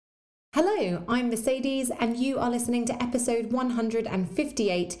Hello, I'm Mercedes, and you are listening to episode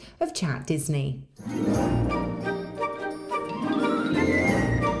 158 of Chat Disney.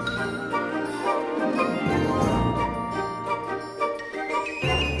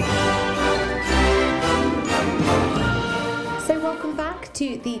 Welcome back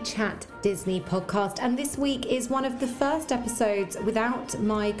to the Chat Disney podcast, and this week is one of the first episodes without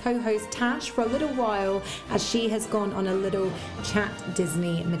my co-host Tash for a little while, as she has gone on a little Chat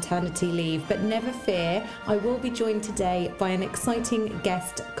Disney maternity leave. But never fear, I will be joined today by an exciting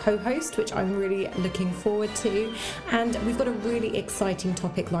guest co-host, which I'm really looking forward to, and we've got a really exciting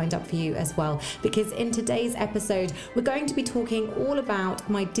topic lined up for you as well, because in today's episode we're going to be talking all about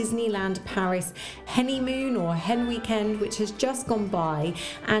my Disneyland Paris honeymoon or hen weekend, which has just gone by,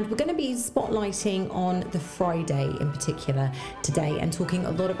 and we're going to be spotlighting on the Friday in particular today and talking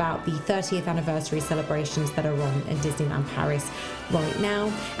a lot about the 30th anniversary celebrations that are on in Disneyland Paris right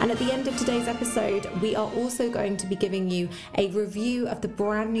now. And at the end of today's episode, we are also going to be giving you a review of the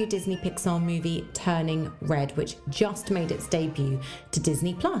brand new Disney Pixar movie Turning Red, which just made its debut to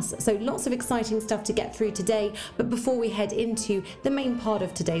Disney Plus. So lots of exciting stuff to get through today, but before we head into the main part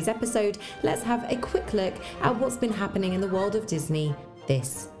of today's episode, let's have a quick look at what's been happening in the world of Disney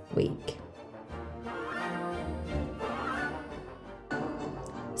this week.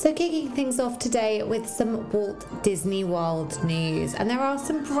 So kicking things off today with some Walt Disney World news, and there are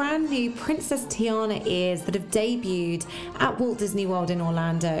some brand new Princess Tiana ears that have debuted at Walt Disney World in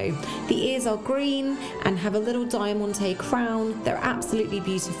Orlando. The ears are green and have a little diamante crown. They're absolutely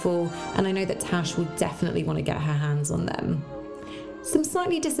beautiful, and I know that Tash will definitely want to get her hands on them. Some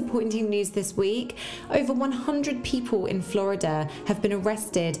slightly disappointing news this week. Over 100 people in Florida have been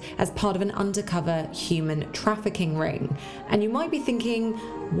arrested as part of an undercover human trafficking ring. And you might be thinking,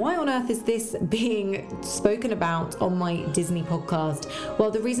 why on earth is this being spoken about on my Disney podcast?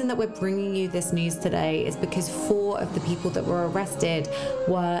 Well, the reason that we're bringing you this news today is because 4 of the people that were arrested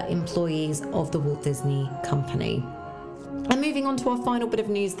were employees of the Walt Disney Company. And moving on to our final bit of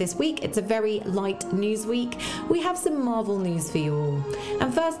news this week, it's a very light news week. We have some Marvel news for you all.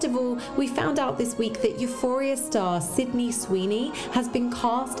 And first of all, we found out this week that Euphoria star Sydney Sweeney has been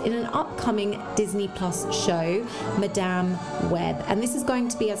cast in an upcoming Disney Plus show, Madame Web. And this is going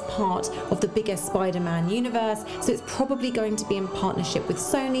to be as part of the bigger Spider-Man universe, so it's probably going to be in partnership with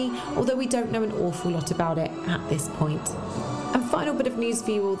Sony, although we don't know an awful lot about it at this point. And final bit of news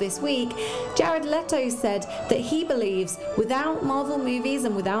for you all this week, Jared Leto said that he believes without Marvel movies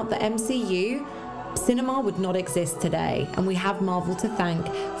and without the MCU, cinema would not exist today. And we have Marvel to thank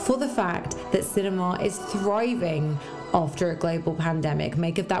for the fact that cinema is thriving after a global pandemic.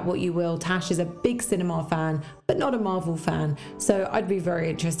 Make of that what you will. Tash is a big cinema fan, but not a Marvel fan. So I'd be very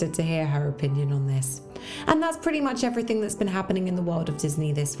interested to hear her opinion on this. And that's pretty much everything that's been happening in the world of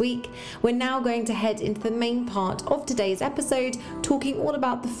Disney this week. We're now going to head into the main part of today's episode, talking all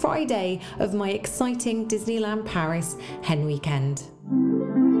about the Friday of my exciting Disneyland Paris hen weekend.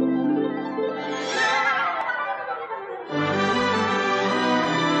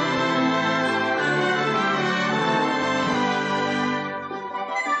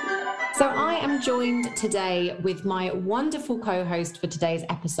 So I am joined today with my wonderful co-host for today's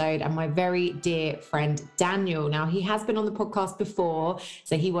episode and my very dear friend, Daniel. Now, he has been on the podcast before,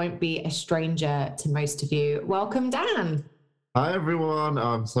 so he won't be a stranger to most of you. Welcome, Dan. Hi, everyone.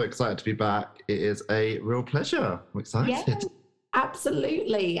 I'm so excited to be back. It is a real pleasure. I'm excited. Yeah.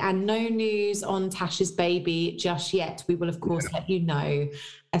 Absolutely. And no news on Tash's baby just yet. We will, of course, let you know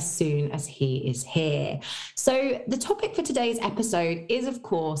as soon as he is here. So the topic for today's episode is, of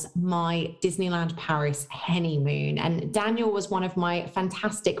course, my Disneyland Paris honeymoon. And Daniel was one of my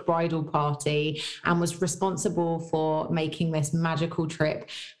fantastic bridal party and was responsible for making this magical trip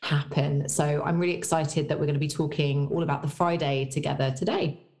happen. So I'm really excited that we're going to be talking all about the Friday together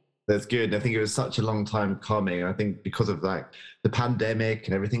today. That's good. I think it was such a long time coming. I think because of like the pandemic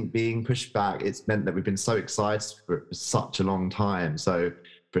and everything being pushed back, it's meant that we've been so excited for such a long time. So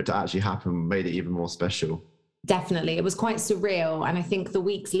for it to actually happen made it even more special. Definitely. It was quite surreal. And I think the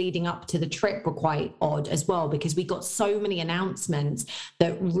weeks leading up to the trip were quite odd as well, because we got so many announcements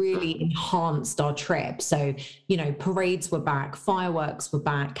that really enhanced our trip. So, you know, parades were back, fireworks were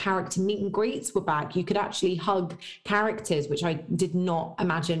back, character meet and greets were back. You could actually hug characters, which I did not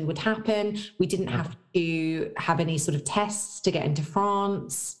imagine would happen. We didn't have to have any sort of tests to get into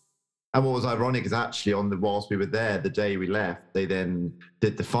France. And what was ironic is actually whilst we were there, the day we left, they then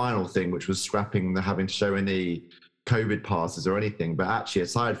did the final thing, which was scrapping the having to show any COVID passes or anything. But actually,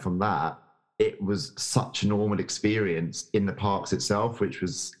 aside from that, it was such a normal experience in the parks itself, which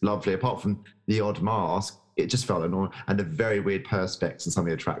was lovely. Apart from the odd mask, it just felt annoying, and a very weird perspex in some of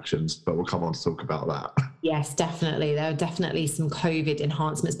the attractions, but we'll come on to talk about that. Yes, definitely. There are definitely some COVID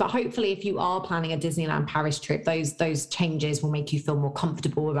enhancements, but hopefully, if you are planning a Disneyland Paris trip, those changes will make you feel more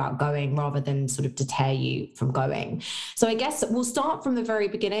comfortable about going rather than sort of deter you from going. So I guess we'll start from the very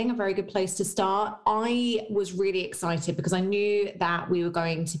beginning. A very good place to start. I was really excited because I knew that we were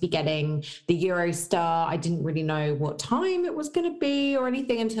going to be getting the Eurostar. I didn't really know what time it was going to be or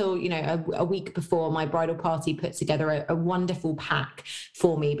anything until, you know, a week before. My bridal party put together a wonderful pack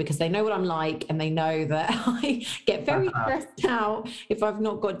for me because they know what I'm like and they know that I get very stressed out if I've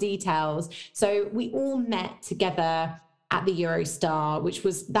not got details. So we all met together at the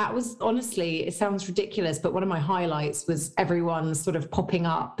Eurostar, that was honestly, it sounds ridiculous, but one of my highlights was everyone sort of popping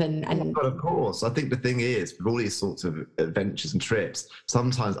up and But of course, I think the thing is, with all these sorts of adventures and trips,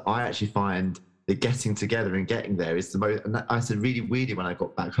 sometimes I actually find that getting together and getting there is the most, and I said really weirdly when I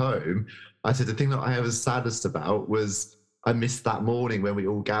got back home, I said the thing that I was saddest about was I missed that morning when we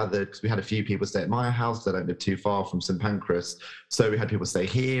all gathered, because we had a few people stay at my house. I don't live too far from St Pancras. So we had people stay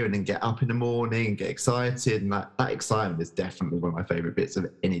here and then get up in the morning and get excited. And that excitement is definitely one of my favourite bits of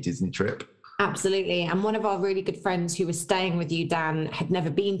any Disney trip. Absolutely. And one of our really good friends who was staying with you, Dan, had never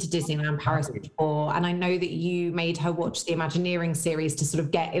been to Disneyland Paris before. And I know that you made her watch the Imagineering series to sort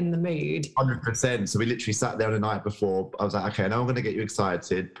of get in the mood. 100%. So we literally sat there on the night before. I was like, okay, now I'm going to get you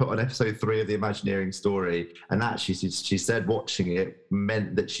excited. Put on episode 3 of the Imagineering story. And actually, she said watching it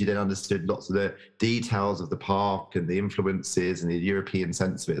meant that she then understood lots of the details of the park and the influences and the European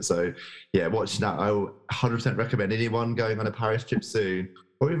sense of it. So yeah, watching that, I will 100% recommend anyone going on a Paris trip soon,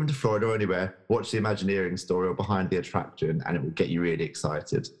 or even to Florida or anywhere, watch the Imagineering story or Behind the Attraction, and it will get you really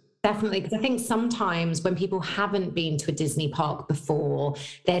excited. Definitely, because I think sometimes when people haven't been to a Disney park before,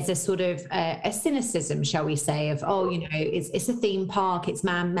 there's a sort of a cynicism, shall we say, of, oh, you know, it's a theme park, it's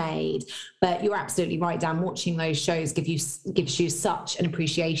man-made. But you're absolutely right, Dan. Watching those shows gives you such an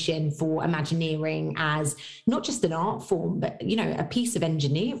appreciation for Imagineering as not just an art form, but, you know, a piece of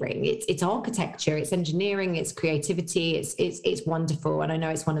engineering. It's architecture, it's engineering, it's creativity, it's wonderful. And I know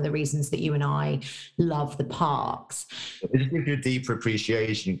it's one of the reasons that you and I love the parks. It just gives you a deeper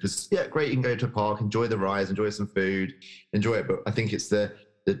appreciation because, yeah, great, you can go to a park, enjoy the rides, enjoy some food, enjoy it. But I think it's the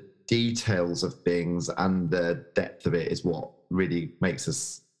details of things and the depth of it is what really makes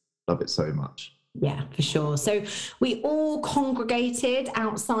us love it so much. Yeah, for sure. So we all congregated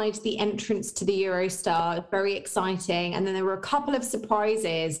outside the entrance to the Eurostar. Very exciting. And then there were a couple of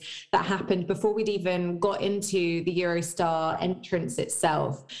surprises that happened before we'd even got into the Eurostar entrance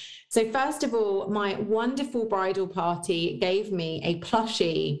itself. So first of all, my wonderful bridal party gave me a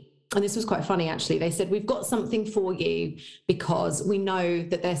plushie. And this was quite funny, actually. They said, we've got something for you because we know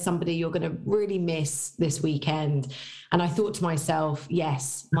that there's somebody you're going to really miss this weekend. And I thought to myself,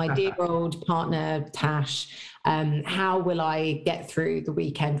 yes, my dear old partner, Tash, how will I get through the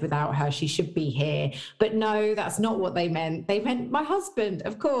weekend without her? She should be here. But no, that's not what they meant. They meant my husband,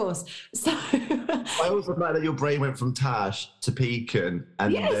 of course. So I also like that your brain went from Tash to Pecan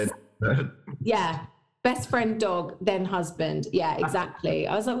and yes. then... Yeah. Best friend, dog, then husband. Yeah, exactly.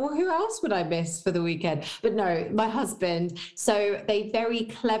 I was like, well, who else would I miss for the weekend? But no, my husband. So they very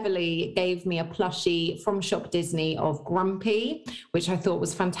cleverly gave me a plushie from Shop Disney of Grumpy, which I thought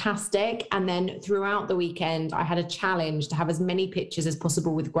was fantastic. And then throughout the weekend, I had a challenge to have as many pictures as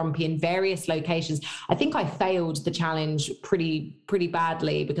possible with Grumpy in various locations. I think I failed the challenge pretty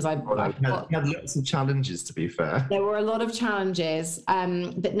badly because I had lots of challenges, to be fair. There were a lot of challenges.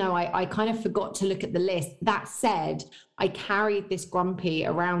 But no, I kind of forgot to look at the list. That said, I carried this Grumpy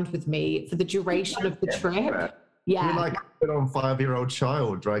around with me for the duration of the trip. Yeah. You're like an on 5-year-old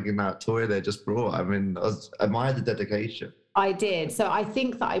child dragging that toy they just brought. I mean, I admire the dedication. I did. So I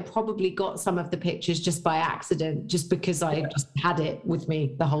think that I probably got some of the pictures just by accident, just because I just had it with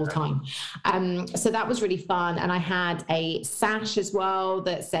me the whole time. So that was really fun. And I had a sash as well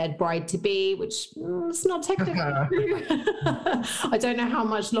that said bride to be, which it's not technically true. I don't know how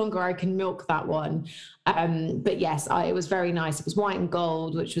much longer I can milk that one. But yes, it was very nice. It was white and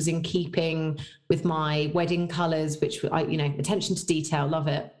gold, which was in keeping with my wedding colors, which attention to detail, love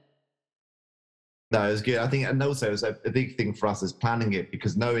it. No, it was good. I think, and also it was a big thing for us as planning it,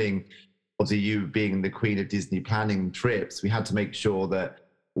 because knowing, obviously, you being the queen of Disney planning trips, we had to make sure that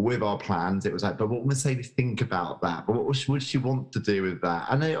with our plans, it was like, but what would Mercedes think about that? But what would she want to do with that?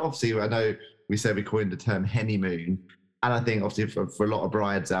 And obviously, I know we said we coined the term honeymoon. And I think, obviously, for a lot of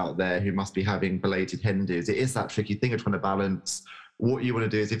brides out there who must be having belated hen do's, it is that tricky thing of trying to balance what you want to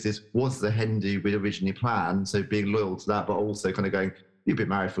do is if this was the hen do we'd originally planned, so being loyal to that, but also kind of going, you've been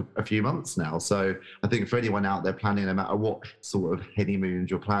married for a few months now. So I think for anyone out there planning, no matter what sort of honeymoons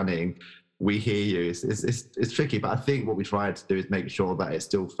you're planning, we hear you. It's tricky, but I think what we tried to do is make sure that it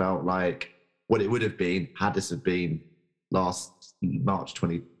still felt like what it would have been had this have been last March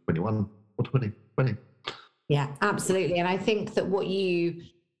 2021 or 2020. Yeah, absolutely. And I think that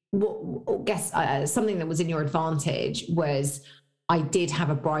something that was in your advantage was I did have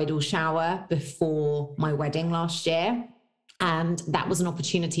a bridal shower before my wedding last year. And that was an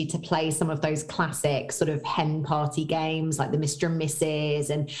opportunity to play some of those classic sort of hen party games like the Mr. and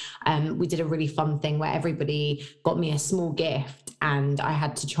Mrs. And we did a really fun thing where everybody got me a small gift and I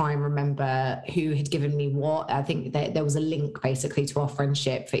had to try and remember who had given me what. I think there was a link basically to our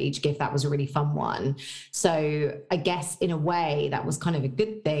friendship for each gift. That was a really fun one. So I guess in a way that was kind of a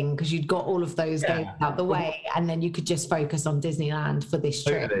good thing because you'd got all of those games out the way and then you could just focus on Disneyland for this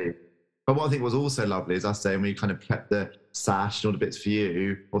trip. Totally. But what I think was also lovely is us saying we kind of prepped the sash and all the bits for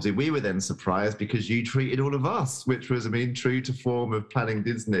you. Obviously, we were then surprised because you treated all of us, which was, I mean, true to form of planning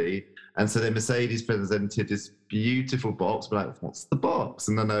Disney. And so then Mercedes presented this beautiful box. We're like, what's the box?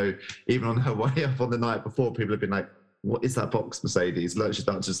 And I know even on her way up on the night before, people have been like, what is that box, Mercedes? Like, she's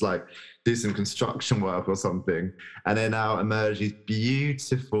about to just like do some construction work or something. And then out emerged these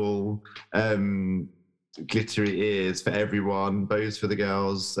beautiful glittery ears for everyone, bows for the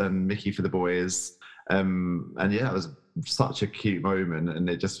girls and Mickey for the boys. And yeah, it was such a cute moment and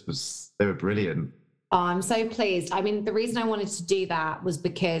they were brilliant. Oh, I'm so pleased. I mean, the reason I wanted to do that was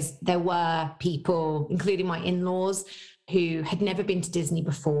because there were people, including my in-laws, who had never been to Disney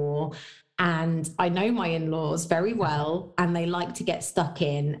before. And I know my in-laws very well and they like to get stuck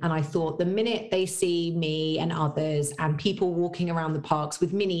in. And I thought the minute they see me and others and people walking around the parks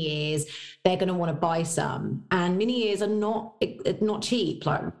with mini ears, they're going to want to buy some. And mini ears are not cheap.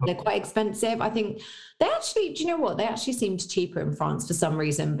 Like they're quite expensive. I think they actually, do you know what? They actually seemed cheaper in France for some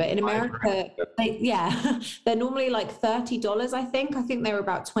reason. But in America, they're normally like $30, I think. I think they were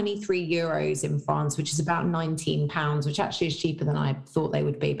about 23 euros in France, which is about 19 pounds, which actually is cheaper than I thought they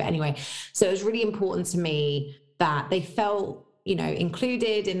would be. But anyway, so it was really important to me that they felt,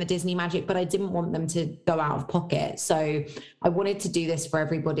 included in the Disney magic, but I didn't want them to go out of pocket. So I wanted to do this for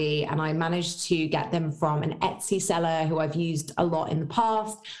everybody. And I managed to get them from an Etsy seller who I've used a lot in the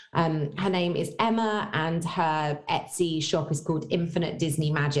past. Her name is Emma and her Etsy shop is called Infinite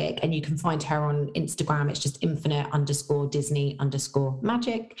Disney Magic. And you can find her on Instagram. It's just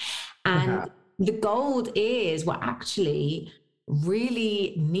infinite_Disney_magic. And the gold ears were actually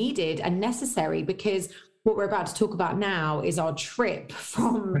really needed and necessary because what we're about to talk about now is our trip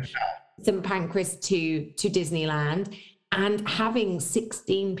from St. Pancras to Disneyland, and having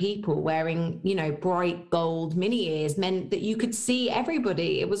 16 people wearing, bright gold mini ears meant that you could see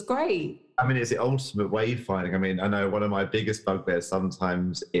everybody. It was great. I mean, it's the ultimate wayfinding. I mean, I know one of my biggest bugbears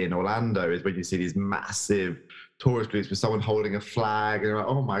sometimes in Orlando is when you see these massive tourist groups with someone holding a flag and you're like,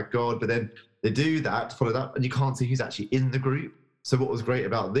 oh my God, but then they do that, follow that, and you can't see who's actually in the group. So what was great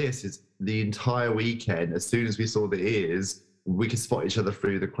about this is the entire weekend, as soon as we saw the ears, we could spot each other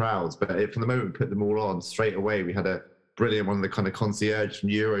through the crowds. But from the moment we put them all on, straight away, we had a brilliant one of the kind of concierge from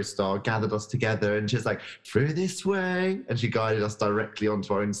Eurostar gathered us together and she's like, through this way. And she guided us directly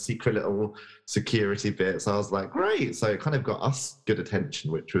onto our own secret little security bit. So I was like, great. So it kind of got us good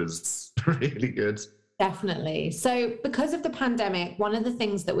attention, which was really good. Definitely. So because of the pandemic, one of the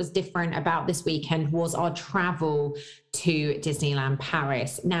things that was different about this weekend was our travel to Disneyland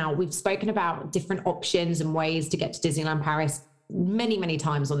Paris. Now, we've spoken about different options and ways to get to Disneyland Paris many, many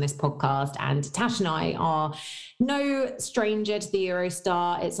times on this podcast. And Tash and I are no stranger to the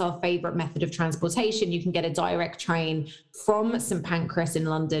Eurostar. It's our favorite method of transportation. You can get a direct train from St. Pancras in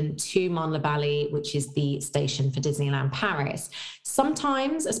London to Marne-la-Vallée, which is the station for Disneyland Paris.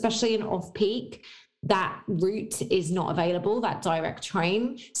 Sometimes, especially in off-peak, that route is not available, that direct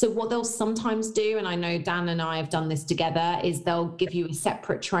train. So what they'll sometimes do, and I know Dan and I have done this together, is they'll give you a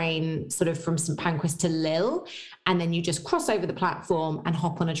separate train sort of from St. Pancras to Lille, and then you just cross over the platform and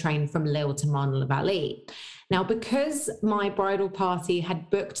hop on a train from Lille to Marne-la-Vallée. Now, because my bridal party had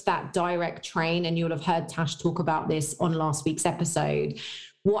booked that direct train, and you'll have heard Tash talk about this on last week's episode,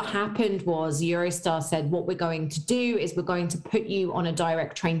 what happened was Eurostar said, what we're going to do is we're going to put you on a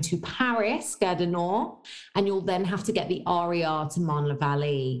direct train to Paris, Gare du Nord, and you'll then have to get the RER to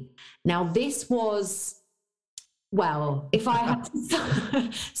Marne-la-Vallée. Now, this was, well, if I had to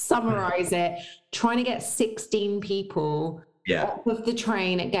summarize it, trying to get 16 people off of the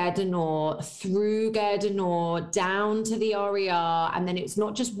train at Gare du Nord, through Gare du Nord, down to the RER, and then it's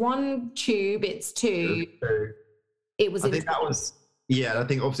not just one tube, it's two. It was. I think that was. Yeah, I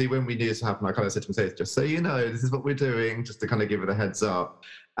think obviously when we knew this happened, I kind of said to Mercedes, just so you know, this is what we're doing, just to kind of give her the heads up.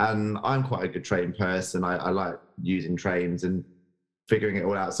 And I'm quite a good train person. I like using trains. And figuring it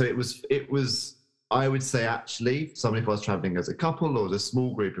all out. So it was, I would say, actually, somebody if I was traveling as a couple or as a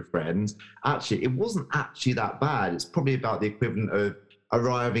small group of friends, actually, it wasn't actually that bad. It's probably about the equivalent of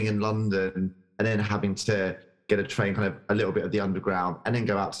arriving in London and then having to get a train kind of a little bit of the underground and then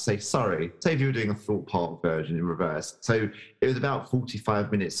go out to say sorry. Say if you were doing a Thorpe Park version in reverse. So it was about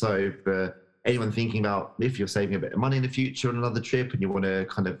 45 minutes. So for anyone thinking about if you're saving a bit of money in the future on another trip and you want to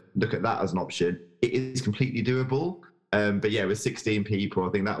kind of look at that as an option, it is completely doable. But yeah, with 16 people, I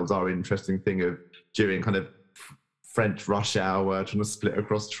think that was our interesting thing of during kind of French rush hour, trying to split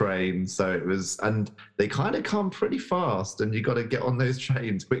across trains. So it was, and they kind of come pretty fast and you got to get on those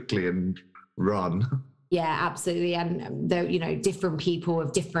trains quickly and run. Yeah, absolutely. And different people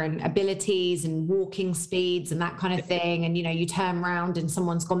have different abilities and walking speeds and that kind of thing. And, you turn around and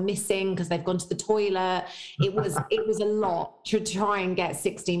someone's gone missing because they've gone to the toilet. It was a lot to try and get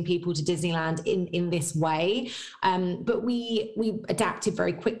 16 people to Disneyland in this way. But we adapted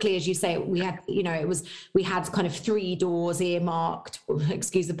very quickly. As you say, we had, we had kind of 3 doors earmarked,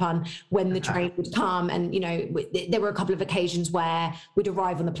 excuse the pun, when the train would come. And, there were a couple of occasions where we'd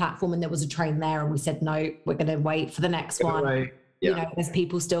arrive on the platform and there was a train there and we said, no, we're going to wait for the next one. Yeah. There's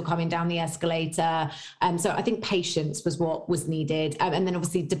people still coming down the escalator. So I think patience was what was needed. And then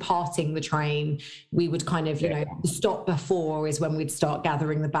obviously departing the train, we would kind of, the stop before is when we'd start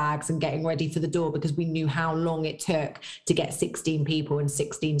gathering the bags and getting ready for the door, because we knew how long it took to get 16 people and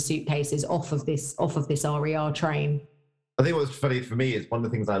 16 suitcases off of this RER train. I think what's funny for me is one of the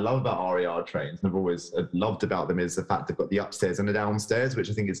things I love about RER trains, and I've always loved about them, is the fact they've got the upstairs and the downstairs, which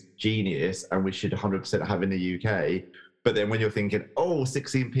I think is genius and we should 100% have in the UK. But then when you're thinking,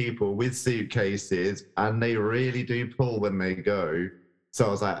 16 people with suitcases, and they really do pull when they go. So I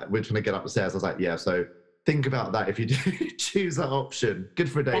was like, we're trying to get upstairs. I was like, yeah, so think about that if you do choose that option. Good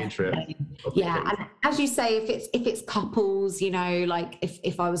for a day trip. Yeah, and as you say, if it's couples, like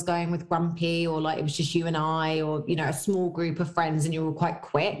if I was going with Grumpy, or like it was just you and I, or a small group of friends and you're all quite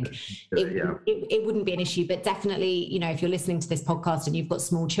quick, it wouldn't be an issue. But definitely, if you're listening to this podcast and you've got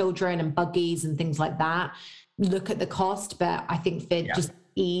small children and buggies and things like that, look at the cost. But I think for just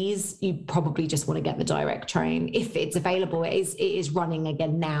ease, you probably just want to get the direct train if it's available. It is running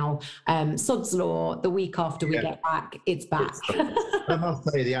again now. Sod's law, the week after we get back, it's back. I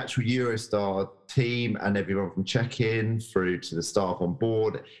must say, the actual Eurostar team and everyone from check-in through to the staff on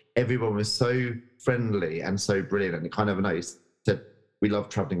board, everyone was so friendly and so brilliant. And it kind of, nice that we love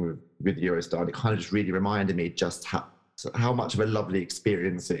traveling with Eurostar, and it kind of just really reminded me just how much of a lovely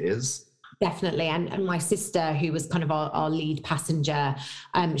experience it is. Definitely. And my sister, who was kind of our lead passenger,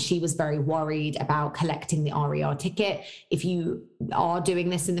 she was very worried about collecting the RER ticket. If you are doing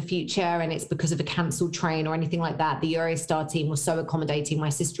this in the future and it's because of a cancelled train or anything like that, the Eurostar team was so accommodating. My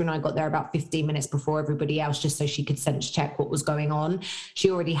sister and I got there about 15 minutes before everybody else, just so she could sense check what was going on. She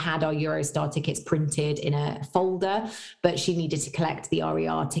already had our Eurostar tickets printed in a folder, but she needed to collect the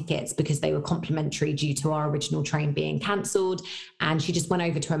RER tickets because they were complimentary due to our original train being cancelled. And she just went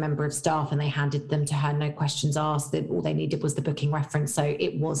over to a member of staff and they handed them to her, no questions asked. All they needed was the booking reference. So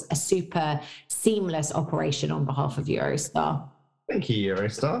it was a super seamless operation on behalf of Eurostar. Thank you,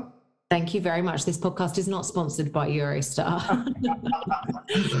 Eurostar. Thank you very much. This podcast is not sponsored by Eurostar.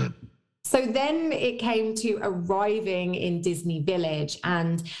 So then it came to arriving in Disney Village,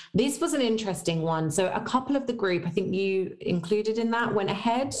 and this was an interesting one. So a couple of the group, I think you included in that, went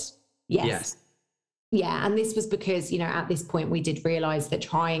ahead. Yes. Yeah, and this was because, at this point we did realise that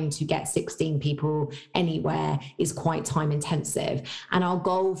trying to get 16 people anywhere is quite time intensive. And our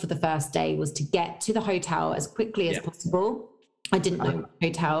goal for the first day was to get to the hotel as quickly as possible. I didn't know the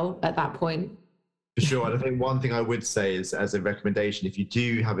hotel at that point. For sure. And I think one thing I would say is, as a recommendation, if you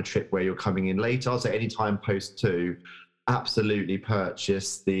do have a trip where you're coming in later, so any time post 2, absolutely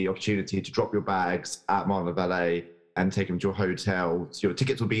purchase the opportunity to drop your bags at Marna Valley and take them to your hotel. So your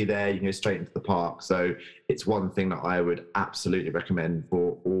tickets will be there, you can go straight into the park. So it's one thing that I would absolutely recommend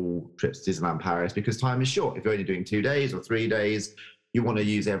for all trips to Disneyland Paris, because time is short. If you're only doing 2 days or 3 days, you want to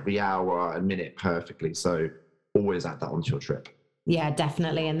use every hour and minute perfectly. So always add that onto your trip. Yeah,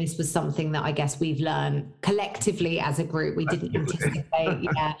 definitely. And this was something that I guess we've learned collectively as a group. We didn't anticipate.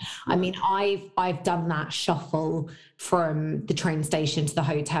 Yeah. I mean, I've done that shuffle from the train station to the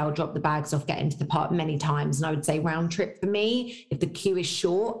hotel, drop the bags off, get into the park many times. And I would say round trip for me, if the queue is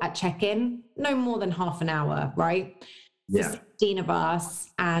short at check-in, no more than half an hour, right? Yeah. 16 of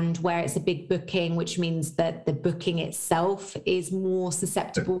us, and where it's a big booking, which means that the booking itself is more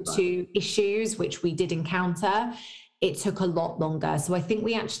susceptible to issues, which we did encounter. It took a lot longer. So I think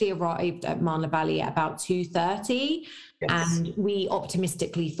we actually arrived at Marna Valley at about 2:30, and we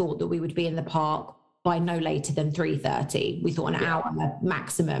optimistically thought that we would be in the park by no later than 3:30. We thought an hour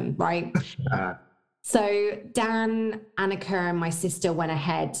maximum, right? So Dan, Annika, and my sister went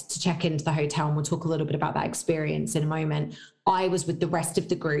ahead to check into the hotel, and we'll talk a little bit about that experience in a moment. I was with the rest of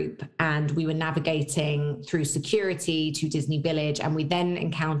the group, and we were navigating through security to Disney Village, and we then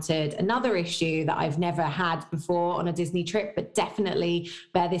encountered another issue that I've never had before on a Disney trip, but definitely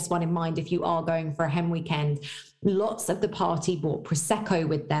bear this one in mind if you are going for a hen weekend. Lots of the party brought Prosecco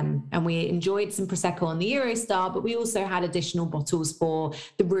with them, and we enjoyed some Prosecco on the Eurostar, but we also had additional bottles for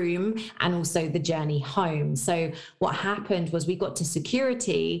the room and also the journey home. So what happened was we got to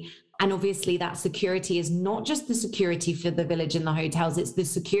security, and obviously that security is not just the security for the village and the hotels, it's the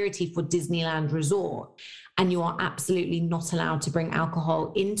security for Disneyland Resort. And you are absolutely not allowed to bring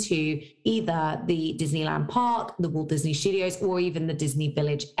alcohol into either the Disneyland Park, the Walt Disney Studios, or even the Disney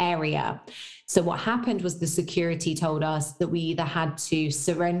Village area. So what happened was the security told us that we either had to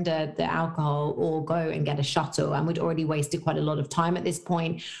surrender the alcohol or go and get a shuttle. And we'd already wasted quite a lot of time at this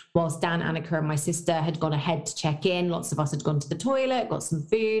point. Whilst Dan, Annika, and my sister had gone ahead to check in, lots of us had gone to the toilet, got some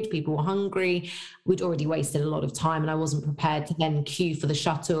food, people were hungry. We'd already wasted a lot of time, and I wasn't prepared to then queue for the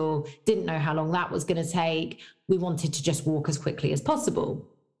shuttle, didn't know how long that was going to take. We wanted to just walk as quickly as possible.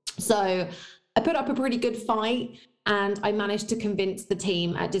 So I put up a pretty good fight, and I managed to convince the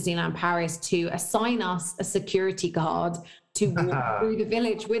team at Disneyland Paris to assign us a security guard to walk through the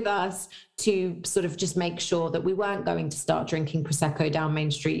village with us to sort of just make sure that we weren't going to start drinking Prosecco down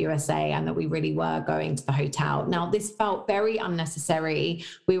Main Street, USA, and that we really were going to the hotel. Now, this felt very unnecessary.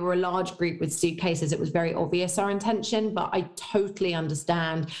 We were a large group with suitcases. It was very obvious our intention, but I totally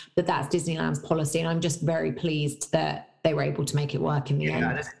understand that that's Disneyland's policy, and I'm just very pleased that they were able to make it work in the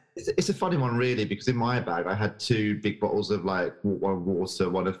end. It's a funny one, really, because in my bag I had 2 big bottles of like one water,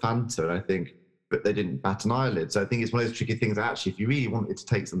 one of Fanta, and I think, but they didn't bat an eyelid. So I think it's one of those tricky things. Actually, if you really wanted to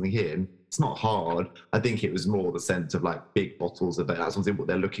take something in, it's not hard. I think it was more the sense of like big bottles of it. That's something what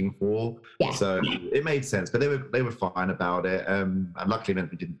they're looking for. Yeah. So it made sense, but they were fine about it. And luckily,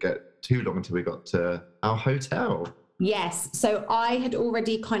 meant we didn't get too long until we got to our hotel. Yes. So I had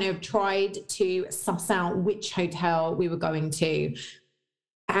already kind of tried to suss out which hotel we were going to.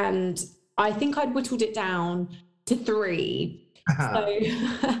 And I think I'd whittled it down to 3. So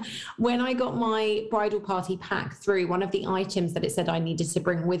when I got my bridal party pack through, one of the items that it said I needed to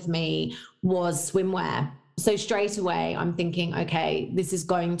bring with me was swimwear. So straight away, I'm thinking, okay, this is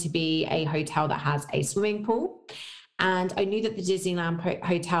going to be a hotel that has a swimming pool. And I knew that the Disneyland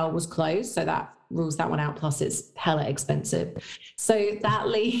hotel was closed, so that rules that one out, plus it's hella expensive. So that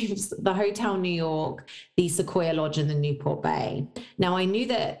leaves the Hotel New York, the Sequoia Lodge, and the Newport Bay. Now, I knew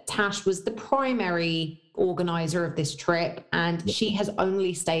that Tash was the primary organizer of this trip, and she has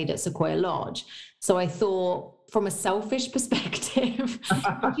only stayed at Sequoia Lodge. So I thought, from a selfish perspective,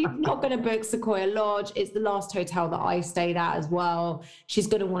 if she's not going to book Sequoia Lodge, it's the last hotel that I stayed at as well. She's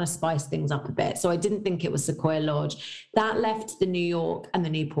going to want to spice things up a bit. So I didn't think it was Sequoia Lodge. That left the New York and the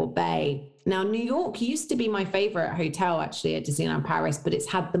Newport Bay. Now, New York used to be my favorite hotel, actually, at Disneyland Paris, but it's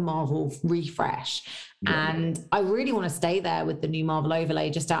had the Marvel refresh. Yeah. And I really want to stay there with the new Marvel overlay,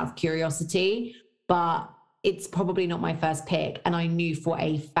 just out of curiosity. But it's probably not my first pick. And I knew for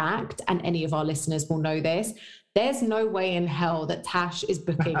a fact, and any of our listeners will know this, there's no way in hell that Tash is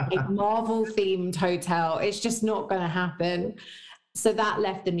booking a Marvel-themed hotel. It's just not going to happen. So that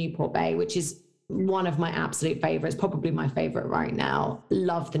left the Newport Bay, which is one of my absolute favorites, probably my favorite right now.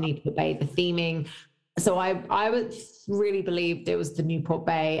 Love the Newport Bay, the theming. So I would really believed it was the Newport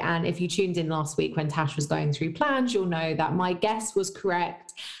Bay. And if you tuned in last week when Tash was going through plans, you'll know that my guess was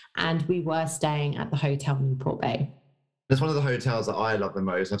correct. And we were staying at the Hotel Newport Bay. It's one of the hotels that I love the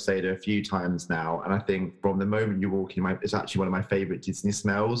most. I've stayed there a few times now. And I think from the moment you walk in, it's actually one of my favorite Disney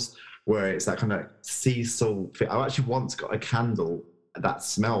smells, where it's that kind of sea salt. I actually once got a candle that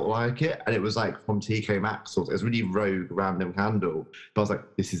smelled like it. And it was like from TK Maxx. It was really rogue, random candle. But I was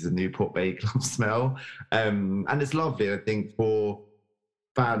like, this is a Newport Bay Club smell. And it's lovely. I think for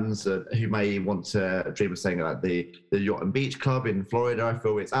fans who may want to dream of staying at the Yacht and Beach Club in Florida, I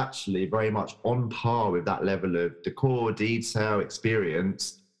feel it's actually very much on par with that level of decor, detail,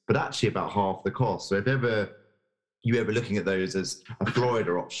 experience, but actually about half the cost. So if you ever looking at those as a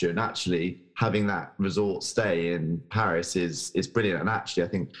Florida option, actually having that resort stay in Paris is brilliant. And actually, I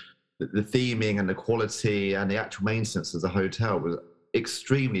think the theming and the quality and the actual maintenance of the hotel was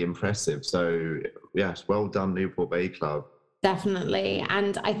extremely impressive. So yes, well done, Newport Bay Club. Definitely.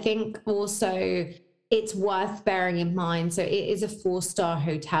 And I think also it's worth bearing in mind. So it is a 4-star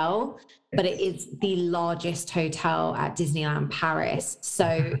hotel. but it is the largest hotel at Disneyland Paris.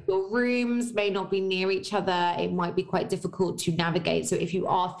 So your rooms may not be near each other. It might be quite difficult to navigate. So if you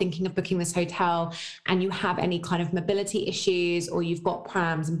are thinking of booking this hotel and you have any kind of mobility issues, or you've got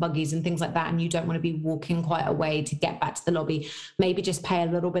prams and buggies and things like that, and you don't want to be walking quite a way to get back to the lobby, maybe just pay a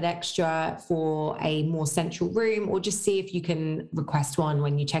little bit extra for a more central room, or just see if you can request one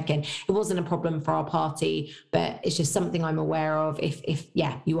when you check in. It wasn't a problem for our party, but it's just something I'm aware of if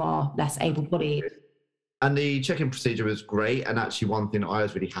you are less able-bodied. And the check-in procedure was great. And actually, one thing I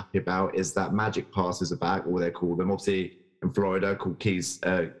was really happy about is that Magic Passes are back, or they call them, obviously in Florida, called keys,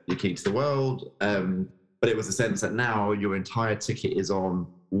 your key to the world. But it was a sense that now your entire ticket is on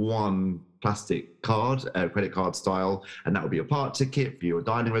one plastic card, credit card style, and that will be your park ticket for your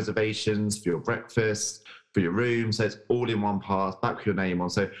dining reservations, for your breakfast, for your room. So it's all in one pass, back with your name on.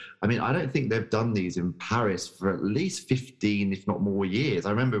 So, I mean, I don't think they've done these in Paris for at least 15, if not more years. I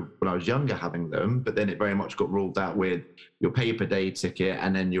remember when I was younger having them, but then it very much got ruled out with your paper day ticket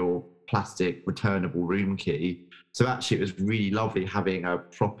and then your plastic returnable room key. So actually it was really lovely having a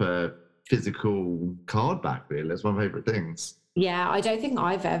proper physical card back, really. That's one of my favorite things. Yeah, I don't think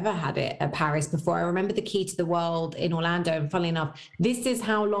I've ever had it at Paris before. I remember the key to the world in Orlando, and funnily enough, this is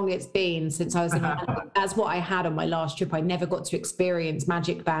how long it's been since I was in Orlando. That's what I had on my last trip. I never got to experience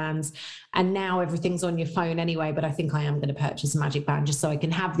magic bands, and now everything's on your phone anyway, but I think I am going to purchase a magic band just so I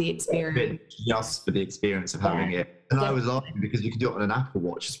can have the experience. Just for the experience of having it. And I was laughing because you can do it on an Apple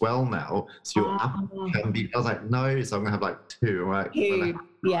Watch as well now. So your Apple can be, I was like, no, so I'm going to have like two. Right? Two,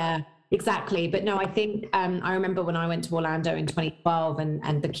 yeah. Exactly. But no, I think I remember when I went to Orlando in 2012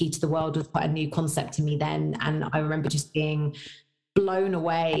 and the key to the world was quite a new concept to me then. And I remember just being blown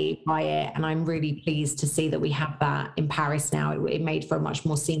away by it. And I'm really pleased to see that we have that in Paris now. It made for a much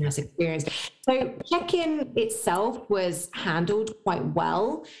more seamless experience. So check-in itself was handled quite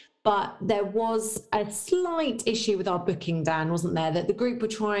well. But there was a slight issue with our booking, Dan, wasn't there? That the group were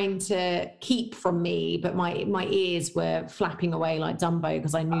trying to keep from me, but my ears were flapping away like Dumbo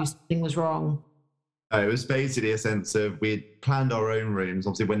because I knew something was wrong. It was basically a sense of we had planned our own rooms.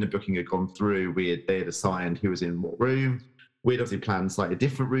 Obviously, when the booking had gone through, they had assigned who was in what room. We'd obviously planned slightly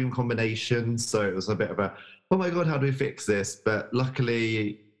different room combinations. So it was a bit of a, oh my God, how do we fix this? But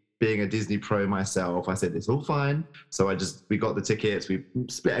luckily, being a Disney pro myself, I said, it's all fine. So we got the tickets, we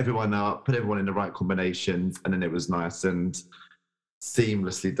split everyone up, put everyone in the right combinations, and then it was nice and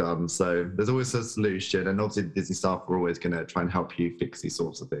seamlessly done. So there's always a solution. And obviously the Disney staff are always going to try and help you fix these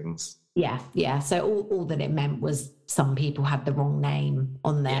sorts of things. Yeah. So all that it meant was some people had the wrong name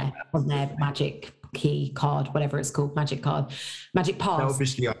on their magic key card, whatever it's called, magic card, magic pass.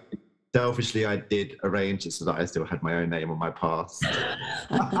 Selfishly, I did arrange it so that I still had my own name on my pass.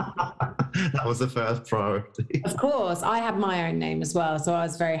 That was the first priority. Of course, I had my own name as well, so I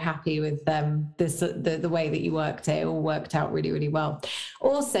was very happy with the way that you worked it. It all worked out really, really well.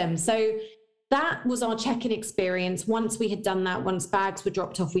 Awesome. So that was our check-in experience. Once we had done that, once bags were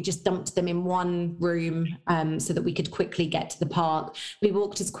dropped off, we just dumped them in one room so that we could quickly get to the park. We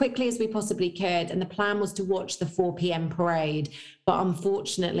walked as quickly as we possibly could, and the plan was to watch the 4 p.m. parade. But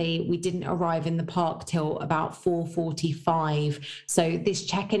unfortunately, we didn't arrive in the park till about 4:45. So this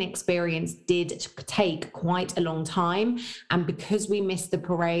check-in experience did take quite a long time. And because we missed the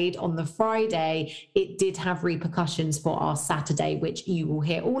parade on the Friday, it did have repercussions for our Saturday, which you will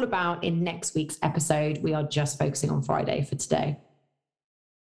hear all about in next week's episode. We are just focusing on Friday for today.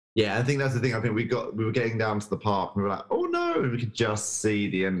 Yeah, I think that's the thing. I think we were getting down to the park and we were like, oh no, and we could just see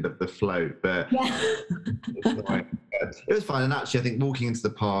the end of the float. But it was fun. And actually, I think walking into the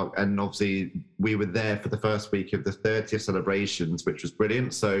park, and obviously we were there for the first week of the 30th celebrations, which was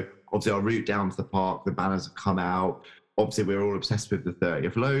brilliant. So obviously our route down to the park, the banners have come out. Obviously, we're all obsessed with the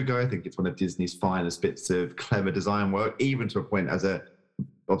 30th logo. I think it's one of Disney's finest bits of clever design work, even to a point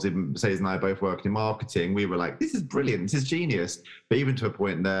obviously, Mercedes and I both work in marketing. We were like, this is brilliant, this is genius. But even to a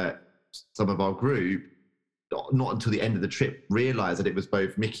point that some of our group, not until the end of the trip, realized that it was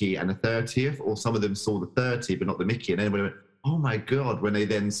both Mickey and the 30th, or some of them saw the 30, but not the Mickey. And then we went, oh my God, when they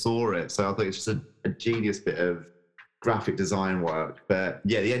then saw it. So I think it's just a genius bit of graphic design work. But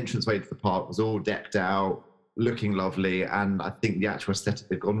yeah, the entranceway to the park was all decked out, looking lovely. And I think the actual aesthetic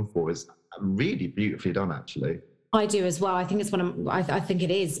they've gone for is really beautifully done, actually. I do as well. I think it's I think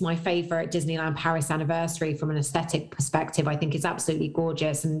it is my favorite Disneyland Paris anniversary from an aesthetic perspective. I think it's absolutely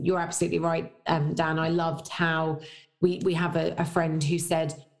gorgeous. And you're absolutely right, Dan. I loved how we have a friend who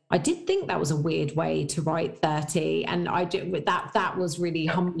said, I did think that was a weird way to write 30. And that was really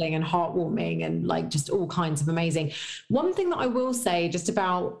humbling and heartwarming and like just all kinds of amazing. One thing that I will say just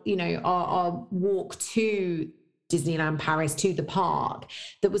about, our walk to Disneyland Paris to the park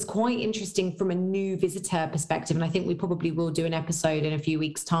that was quite interesting from a new visitor perspective. And I think we probably will do an episode in a few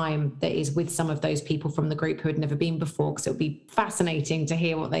weeks' time that is with some of those people from the group who had never been before, because it would be fascinating to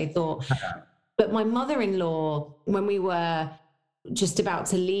hear what they thought. But my mother-in-law, when we were just about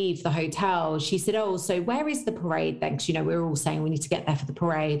to leave the hotel, she said, oh, so where is the parade then? Because, we were all saying we need to get there for the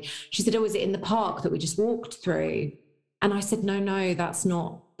parade. She said, oh, is it in the park that we just walked through? And I said, no, that's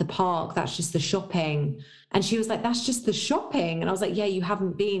not the park. That's just the shopping. And she was like, that's just the shopping. And I was like, yeah, you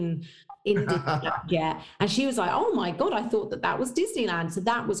haven't been in Disneyland yet. And she was like, oh my God, I thought that was Disneyland. So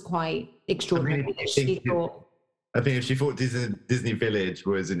that was quite extraordinary. I think if she thought Disney Village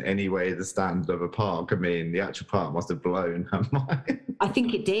was in any way the standard of a park, I mean, the actual park must have blown her mind. I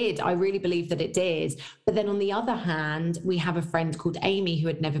think it did. I really believe that it did. But then on the other hand, we have a friend called Amy who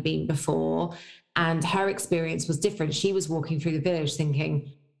had never been before, and her experience was different. She was walking through the village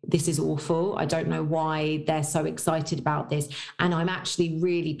thinking, this is awful. I don't know why they're so excited about this. And I'm actually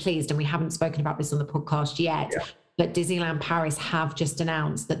really pleased, and we haven't spoken about this on the podcast yet, but Disneyland Paris have just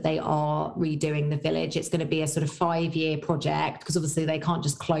announced that they are redoing the village. It's going to be a sort of 5-year project, because obviously they can't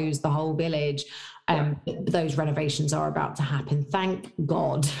just close the whole village. Those renovations are about to happen. Thank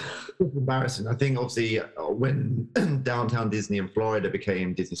God. It's embarrassing. I think obviously when downtown Disney in Florida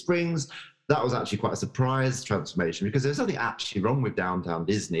became Disney Springs, that was actually quite a surprise transformation, because there's nothing actually wrong with downtown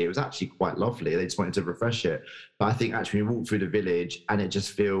Disney. It was actually quite lovely. They just wanted to refresh it. But I think actually we walk through the village and it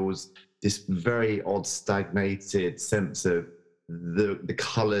just feels this very odd, stagnated sense of the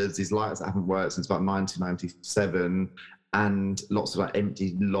colours, these lights that haven't worked since about 1997, and lots of like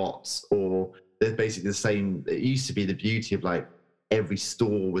empty lots, or they're basically the same. It used to be the beauty of like every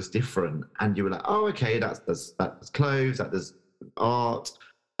store was different, and you were like, oh, okay, that's clothes, that does art.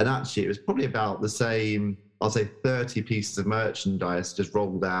 And actually, it was probably about the same, I'll say 30 pieces of merchandise just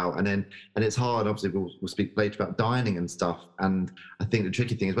rolled out. And it's hard, obviously, we'll speak later about dining and stuff. And I think the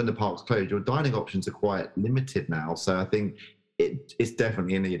tricky thing is when the park's closed, your dining options are quite limited now. So I think it's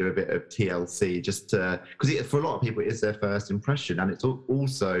definitely in need of a bit of TLC, just to, because for a lot of people, it is their first impression. And it's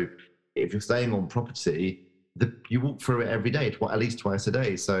also, if you're staying on property, you walk through it every day, at least twice a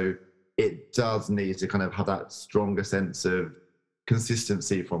day. So it does need to kind of have that stronger sense of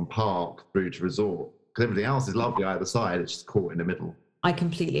consistency from park through to resort, because everything else is lovely either side. It's just caught in the middle. I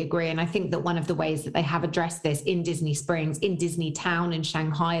completely agree. And I think that one of the ways that they have addressed this in Disney Springs, in Disney Town in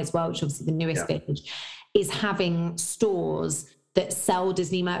Shanghai as well, which is obviously the newest village, is having stores that sell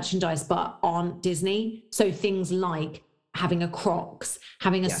Disney merchandise but aren't Disney. So things like having a Crocs,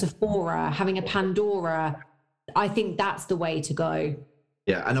 having a Sephora, having a Pandora. I think that's the way to go.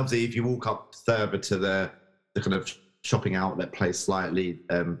 Yeah, and obviously if you walk up further to the kind of shopping outlet place slightly,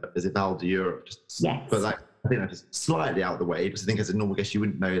 is it Val d'Europe? Yes. But I think that's just slightly out of the way, because I think as a normal guest you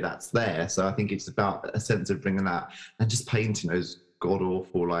wouldn't know that's there. So I think it's about a sense of bringing that and just painting those god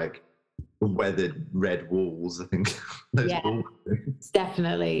awful like weathered red walls. I think it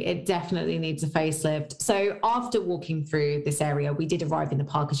definitely needs a facelift. So after walking through this area, we did arrive in the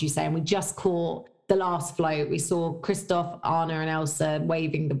park, as you say, and we just caught the last float. We saw Kristoff, Anna and Elsa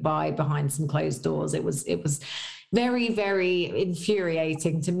waving goodbye behind some closed doors. It was very, very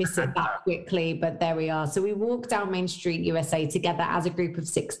infuriating to miss it that quickly, but there we are. So we walked down Main Street, USA together as a group of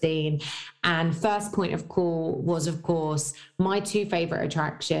 16. And first point of call was, of course, my 2 favorite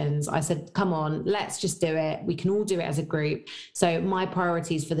attractions. I said, come on, let's just do it. We can all do it as a group. So my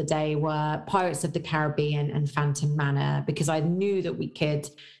priorities for the day were Pirates of the Caribbean and Phantom Manor, because I knew that we could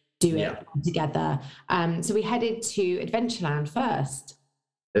do it together. So we headed to Adventureland first.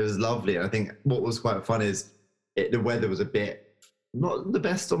 It was lovely. I think what was quite fun is the weather was a bit not the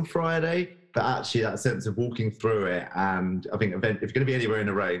best on Friday, but actually that sense of walking through it, and I think if you're going to be anywhere in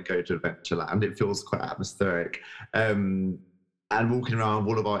the rain, go to Adventureland. It feels quite atmospheric, and walking around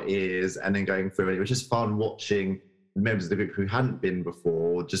all of our ears and then going through it. It was just fun watching members of the group who hadn't been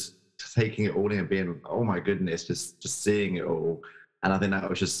before, just taking it all in and being, oh my goodness, just seeing it all. And I think that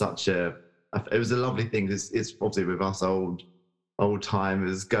was just it was a lovely thing. It's obviously with us old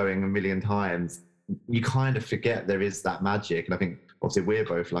timers going a million times, you kind of forget there is that magic. And I think obviously we're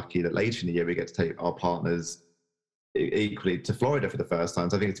both lucky that later in the year we get to take our partners equally to Florida for the first time.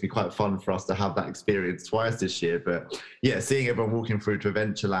 So I think it's been quite fun for us to have that experience twice this year. But yeah, seeing everyone walking through to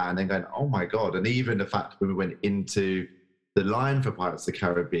Adventureland and going, oh my God. And even the fact when we went into the line for Pirates of the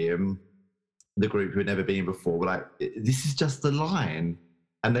Caribbean, the group who had never been before were like, this is just the line.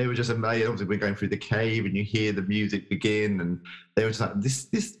 And they were just amazed. Obviously, we're going through the cave and you hear the music begin, and they were just like,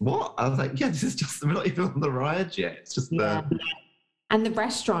 this, what? I was like, yeah, this is just, we're not even on the ride yet. It's just And the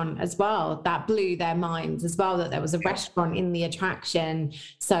restaurant as well, that blew their minds as well, that there was a restaurant in the attraction.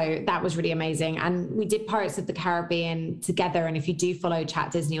 So that was really amazing. And we did Pirates of the Caribbean together. And if you do follow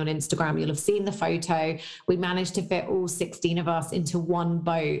Chat Disney on Instagram, you'll have seen the photo. We managed to fit all 16 of us into one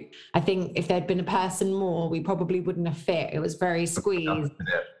boat. I think if there'd been a person more, we probably wouldn't have fit. It was very squeezed.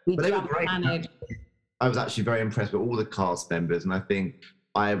 We But they were jumped, great. managed. I was actually very impressed with all the cast members, and I think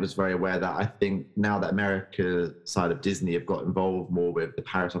I was very aware that I think now that America side of Disney have got involved more with the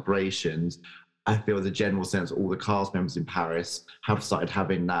Paris operations, I feel the general sense all the cast members in Paris have started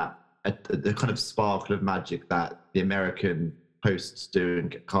having that the kind of sparkle of magic that the American hosts do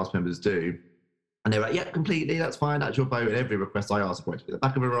and cast members do. And they were like, yeah, completely, that's fine, that's your boat. And every request I asked, if I wanted to be at the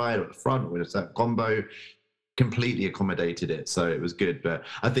back of a ride or at the front or with a certain combo, completely accommodated it. So it was good. But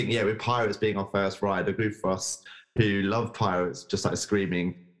I think, yeah, with Pirates being our first ride, a group of us who love Pirates just started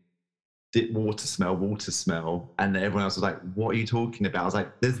screaming, water smell. And everyone else was like, what are you talking about? I was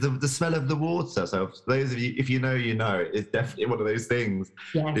like, there's the smell of the water. So for those of you, if you know, it's definitely one of those things.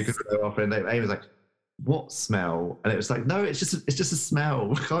 Yes. Because our friend Amy was like, what smell? And it was like, no, it's just a smell.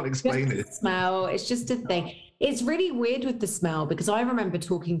 We can't explain it. Smell. It's just a thing. It's really weird with the smell because I remember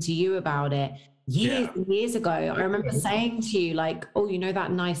talking to you about it years and years ago. I remember saying to you, like, oh, you know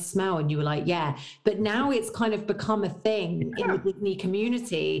that nice smell? And you were like, yeah. But now it's kind of become a thing in the Disney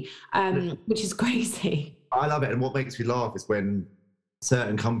community, which is crazy. I love it. And what makes me laugh is when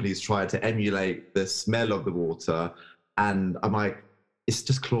certain companies try to emulate the smell of the water. And I'm like, it's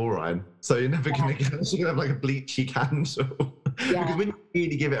just chlorine. So you're never going to have like a bleachy candle. Because when you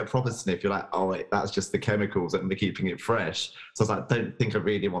really give it a proper sniff, you're like, oh, wait, that's just the chemicals that are keeping it fresh. So I was like, don't think I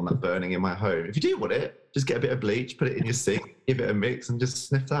really want that burning in my home. If you do want it, just get a bit of bleach, put it in your sink, give it a mix and just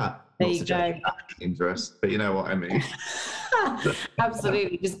sniff that. There you go. Dangerous, but you know what I mean.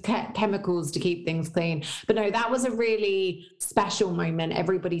 Absolutely, just chemicals to keep things clean. But no, that was a really special moment,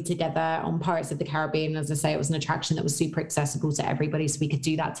 everybody together on Pirates of the Caribbean. As I say, it was an attraction that was super accessible to everybody, so we could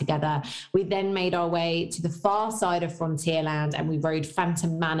do that together. We then made our way to the far side of Frontierland and we rode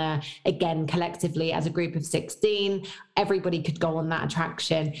Phantom Manor again collectively as a group of 16. Everybody could go on that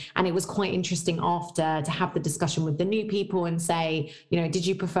attraction, and it was quite interesting after to have the discussion with the new people and say, you know, did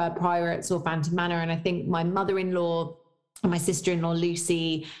you prefer Pirates or Phantom Manor? And I think my mother-in-law and my sister-in-law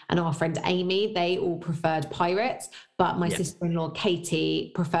Lucy and our friend Amy, they all preferred Pirates, but my sister-in-law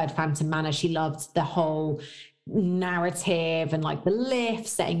Katie preferred Phantom Manor. She loved the whole narrative and like the lift,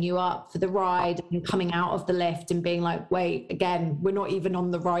 setting you up for the ride and coming out of the lift and being like, wait, again, we're not even on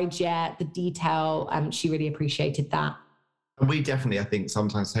the ride yet, the detail. She really appreciated that. And we definitely, I think,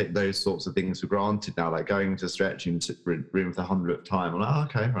 sometimes take those sorts of things for granted now, like going to stretching room for the 100th time. I'm like,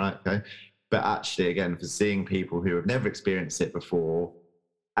 oh, okay, right, okay. But actually, again, for seeing people who have never experienced it before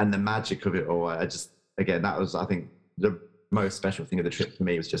and the magic of it all, I just, again, that was, I think, the most special thing of the trip for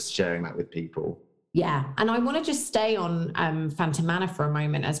me was just sharing that with people. Yeah. And I want to just stay on Phantom Manor for a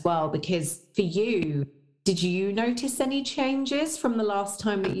moment as well, because for you, did you notice any changes from the last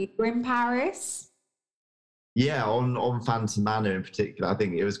time that you were in Paris? Yeah, on Phantom Manor in particular, I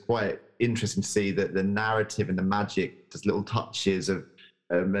think it was quite interesting to see that the narrative and the magic, just little touches of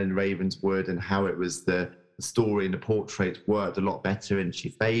and Ravenswood and how it was the story and the portraits worked a lot better and she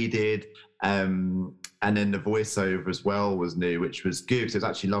faded. And then the voiceover as well was new, which was good. So it's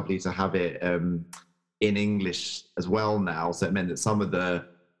actually lovely to have it in English as well now. So it meant that some of the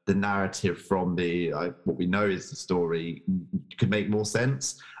narrative from the what we know is the story could make more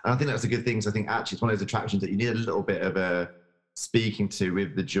sense. And I think that's a good thing. So I think actually it's one of those attractions that you need a little bit of a speaking to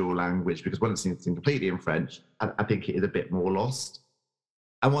with the dual language, because when it's completely in French, I think it is a bit more lost.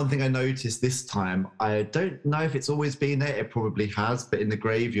 And one thing I noticed this time, I don't know if it's always been there, it probably has, but in the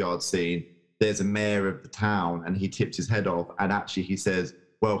graveyard scene, there's a mayor of the town and he tips his head off and actually he says,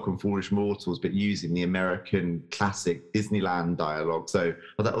 welcome foolish mortals, but using the American classic Disneyland dialogue. So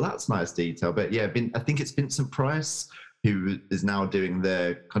I thought, well, that's nice detail. But yeah, I think it's Vincent Price who is now doing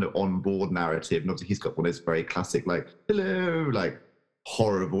the kind of on-board narrative. And obviously he's got one of those very classic, like, hello, like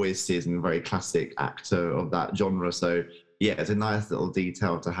horror voices and very classic actor of that genre. So yeah, it's a nice little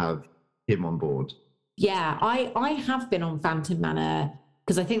detail to have him on board. Yeah, I have been on Phantom Manor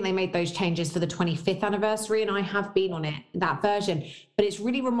because I think they made those changes for the 25th anniversary and I have been on it, that version. But it's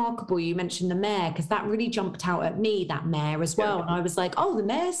really remarkable you mentioned the mayor, because that really jumped out at me, that mayor as well. Yeah. And I was like, oh, the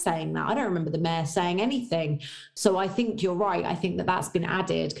mayor's saying that. I don't remember the mayor saying anything. So I think you're right. I think that that's been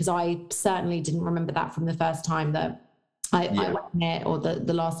added, because I certainly didn't remember that from the first time that I went on it, or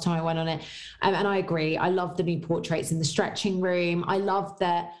the last time I went on it. And I agree. I love the new portraits in the stretching room. I love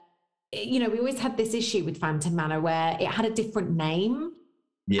that, you know, we always had this issue with Phantom Manor where it had a different name.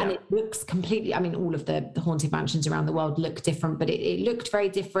 And Yeah. it looks completely, I mean, all of the haunted mansions around the world look different, but it looked very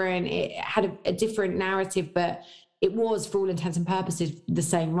different. It had a different narrative, but it was, for all intents and purposes, the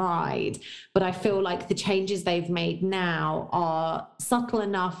same ride. But I feel like the changes they've made now are subtle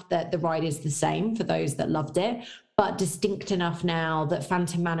enough that the ride is the same for those that loved it, but distinct enough now that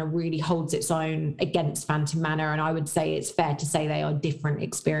Phantom Manor really holds its own against Phantom Manor. And I would say it's fair to say they are different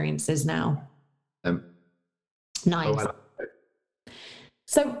experiences now. Um, Nice. oh,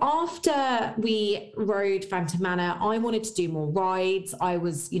 So after we rode Phantom Manor, I wanted to do more rides. I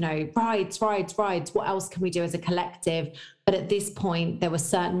was, rides. What else can we do as a collective? But at this point, there were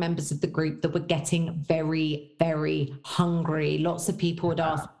certain members of the group that were getting very, very hungry. Lots of people had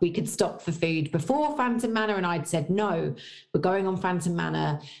asked if we could stop for food before Phantom Manor, and I'd said, no, we're going on Phantom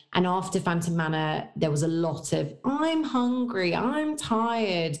Manor. And after Phantom Manor, there was a lot of, I'm hungry, I'm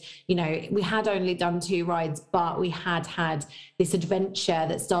tired. We had only done 2 rides, but we had this adventure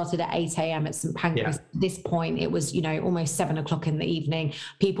that started at 8 a.m. at St. Pancras. At this point, it was, almost 7 o'clock in the evening.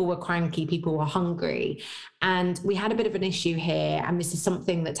 People were cranky, people were hungry. And we had a bit of an issue here. And this is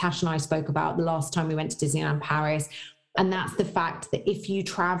something that Tash and I spoke about the last time we went to Disneyland Paris. And that's the fact that if you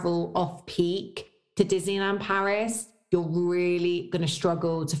travel off peak to Disneyland Paris, you're really going to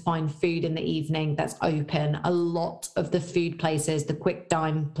struggle to find food in the evening that's open. A lot of the food places, the quick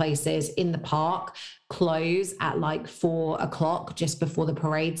dine places in the park, close at like 4 o'clock just before the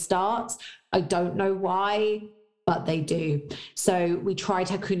parade starts. I don't know why, but they do. So we tried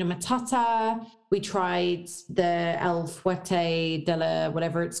Hakuna Matata, we tried the El Fuerte de la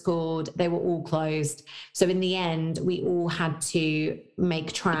whatever it's called. They were all closed. So in the end, we all had to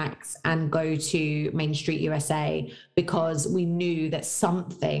make tracks and go to Main Street USA because we knew that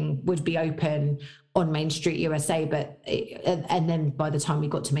something would be open on Main Street USA. And then by the time we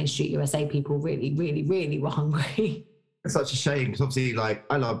got to Main Street USA, people really, really, really were hungry. It's such a shame because obviously,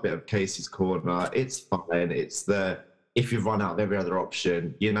 I love a bit of Casey's Corner. It's fine. It's if you run out of every other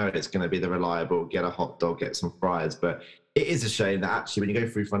option, it's going to be the reliable, get a hot dog, get some fries. But it is a shame that actually when you go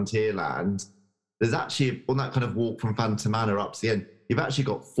through Frontierland, there's actually, on that kind of walk from Phantom Manor up to the end, you've actually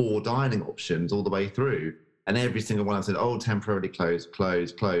got 4 dining options all the way through. And every single one I said, temporarily closed.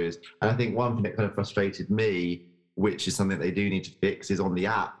 And I think one thing that kind of frustrated me, which is something they do need to fix, is on the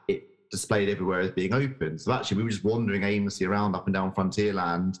app, it displayed everywhere as being open. So actually we were just wandering aimlessly around up and down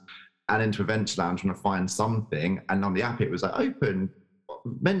Frontierland and into Adventureland trying to find something. And on the app, it was like open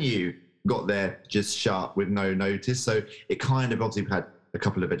menu, got there, just shut with no notice. So it kind of, obviously we had a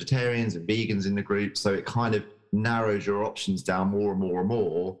couple of vegetarians and vegans in the group. So it kind of narrows your options down more and more and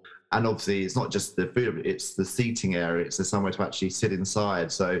more. And obviously it's not just the food, it's the seating area. It's somewhere to actually sit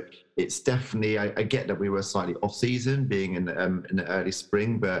inside. So it's definitely, I get that we were slightly off season being in the early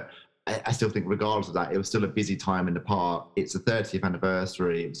spring, but I still think regardless of that, it was still a busy time in the park. It's the 30th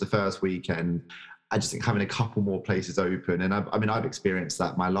anniversary. It was the first weekend. I just think having a couple more places open. And I've experienced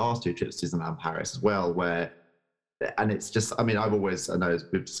that my last 2 trips to Disneyland Paris as well, and it's just, I've always, I know as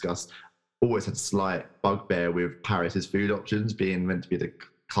we've discussed, always had a slight bugbear with Paris's food options being meant to be the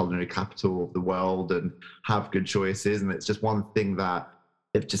culinary capital of the world and have good choices. And it's just one thing that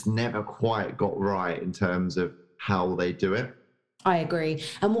they've just never quite got right in terms of how they do it. I agree.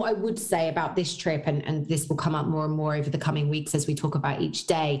 And what I would say about this trip, and this will come up more and more over the coming weeks as we talk about each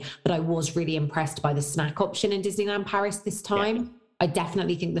day, but I was really impressed by the snack option in Disneyland Paris this time. Yeah. I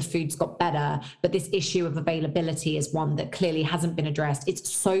definitely think the food's got better, but this issue of availability is one that clearly hasn't been addressed. It's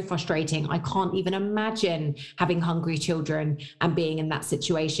so frustrating. I can't even imagine having hungry children and being in that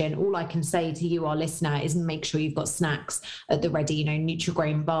situation. All I can say to you, our listener, is make sure you've got snacks at the ready,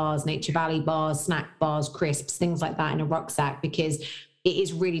 Nutri-Grain bars, Nature Valley bars, snack bars, crisps, things like that in a rucksack, because it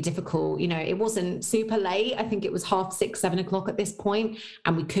is really difficult. It wasn't super late. I think it was 6:30, 7 o'clock at this point,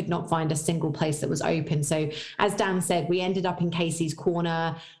 and we could not find a single place that was open. So as Dan said, we ended up in Casey's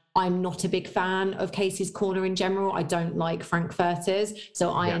Corner. I'm not a big fan of Casey's Corner in general. I don't like frankfurters.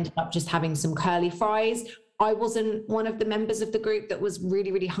 So I ended up just having some curly fries. I wasn't one of the members of the group that was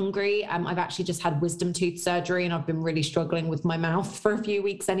really, really hungry. I've actually just had wisdom tooth surgery and I've been really struggling with my mouth for a few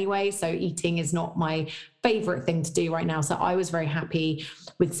weeks anyway. So eating is not my favorite thing to do right now. So I was very happy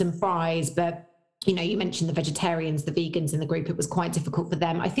with some fries, but you mentioned the vegetarians, the vegans in the group, it was quite difficult for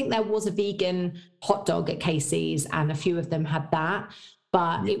them. I think there was a vegan hot dog at Casey's and a few of them had that.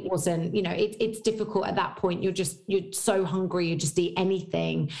 but it wasn't, it's difficult at that point. You're so hungry, you just eat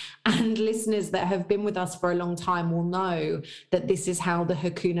anything. And listeners that have been with us for a long time will know that this is how the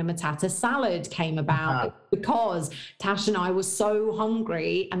Hakuna Matata salad came about, because Tash and I were so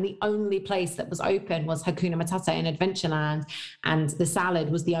hungry, and the only place that was open was Hakuna Matata in Adventureland, and the salad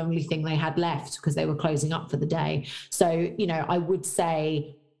was the only thing they had left because they were closing up for the day. So, I would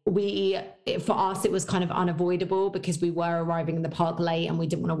say for us, it was kind of unavoidable because we were arriving in the park late and we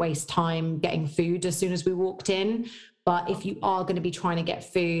didn't want to waste time getting food as soon as we walked in. But if you are going to be trying to get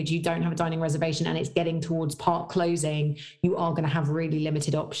food, you don't have a dining reservation, and it's getting towards park closing, you are going to have really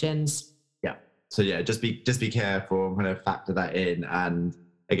limited options. Yeah. So yeah, just be careful and kind of factor that in. And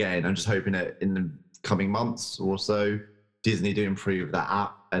again, I'm just hoping that in the coming months or so, Disney do improve that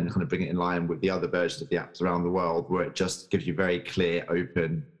app and kind of bring it in line with the other versions of the apps around the world, where it just gives you very clear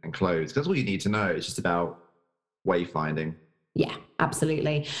open and close. That's all you need to know. It's just about wayfinding. Yeah,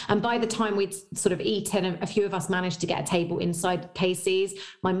 absolutely. And by the time we'd sort of eaten, a few of us managed to get a table inside Casey's.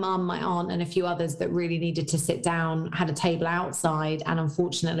 My mum, my aunt, and a few others that really needed to sit down had a table outside. And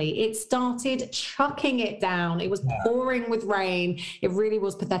unfortunately, it started chucking it down. It was pouring with rain. It really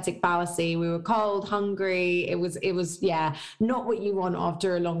was pathetic fallacy. We were cold, hungry. It was, not what you want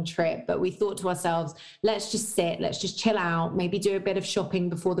after a long trip. But we thought to ourselves, let's just sit, let's just chill out, maybe do a bit of shopping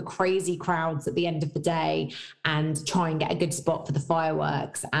before the crazy crowds at the end of the day, and try and get a good spot for the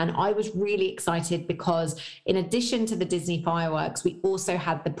fireworks. And I was really excited because in addition to the Disney fireworks, we also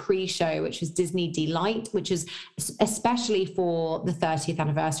had the pre-show, which was Disney Delight, which is especially for the 30th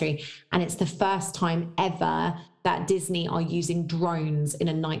anniversary. And it's the first time ever that Disney are using drones in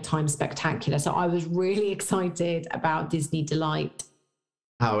a nighttime spectacular. So I was really excited about Disney Delight.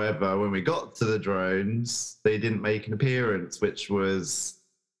 However, when we got to the drones, they didn't make an appearance, which was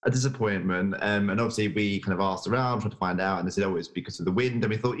a disappointment. And obviously we kind of asked around, tried to find out, and they said, oh, it's because of the wind.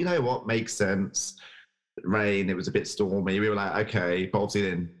 And we thought, you know what, makes sense. Rain, it was a bit stormy. We were like, okay. But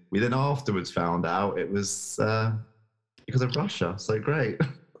obviously we then afterwards found out it was because of Russia. So great.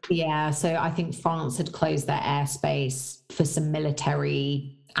 Yeah, so I think France had closed their airspace for some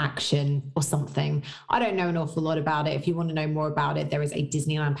military action or something. I don't know an awful lot about it. If you want to know more about it, there is a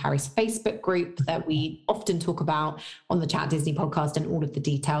Disneyland Paris Facebook group that we often talk about on the Chat Disney podcast, and all of the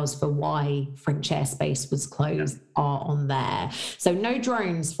details for why French airspace was closed are on there. So no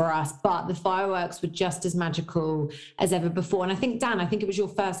drones for us, but the fireworks were just as magical as ever before. And I think, Dan, it was your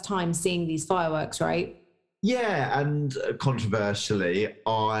first time seeing these fireworks, right? Yeah, and controversially,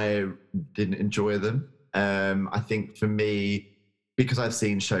 I didn't enjoy them. I think for me, because I've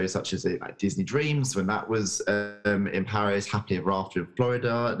seen shows such as like Disney Dreams, when that was in Paris, Happily Ever After in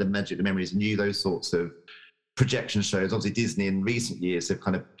Florida, The Magic, The Memories of You, those sorts of projection shows. Obviously, Disney in recent years have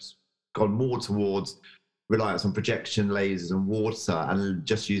kind of gone more towards reliance on projection, lasers and water, and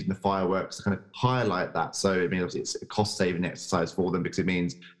just using the fireworks to kind of highlight that. So, I mean, obviously it's a cost-saving exercise for them because it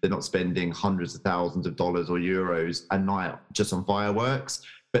means they're not spending hundreds of thousands of dollars or euros a night just on fireworks,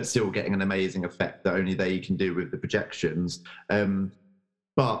 but still getting an amazing effect that only they can do with the projections.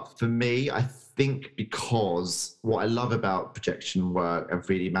 But for me, I think because what I love about projection work and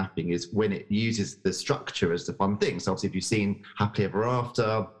 3D mapping is when it uses the structure as the fun thing. So obviously if you've seen Happily Ever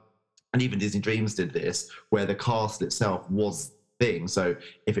After, and even Disney Dreams did this, where the castle itself was thing. So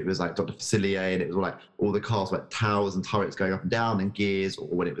if it was like Dr. Facilier and it was like all the castles like towers and turrets going up and down and gears, or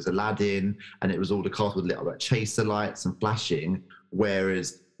when it was Aladdin and it was all the castles with little like chaser lights and flashing,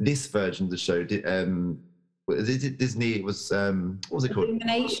 whereas this version of the show Disney was what was it called?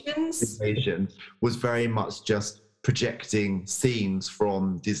 Illuminations was very much just projecting scenes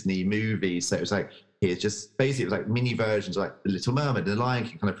from Disney movies. So it was like, here's just basically, it was like mini versions of like The Little Mermaid and The Lion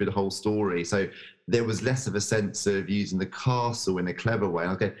King, kind of through the whole story. So there was less of a sense of using the castle in a clever way. And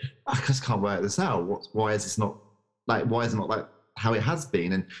I was going, I just can't work this out. Why is it not like how it has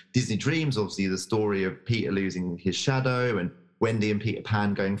been? And Disney Dreams, obviously, the story of Peter losing his shadow and Wendy and Peter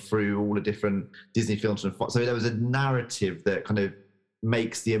Pan going through all the different Disney films. So there was a narrative that kind of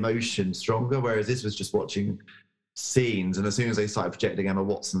makes the emotion stronger, whereas this was just watching scenes. And as soon as they started projecting Emma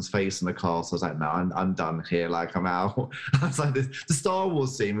Watson's face in the cast, I was like, no, I'm done here. Like, I'm out. I was like, the Star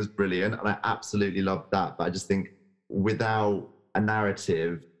Wars scene was brilliant, and I absolutely loved that. But I just think without a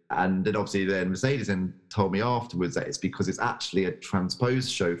narrative, and then obviously then Mercedes then told me afterwards that it's because it's actually a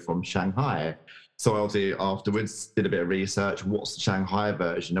transposed show from Shanghai. So I obviously afterwards did a bit of research, what's the Shanghai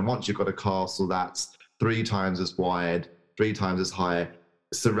version? And once you've got a castle that's 3 times as wide, 3 times as high,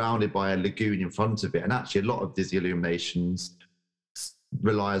 surrounded by a lagoon in front of it, and actually a lot of Disney illuminations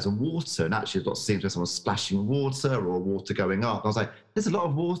relies on water, and actually a lot of scenes where someone's splashing water or water going up. I was like, there's a lot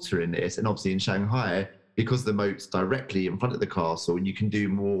of water in this, and obviously in Shanghai, because the moat's directly in front of the castle, you can do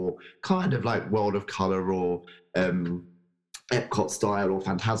more kind of like World of Colour or Epcot style or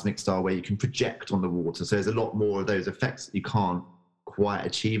Phantasmic style, where you can project on the water. So there's a lot more of those effects that you can't quite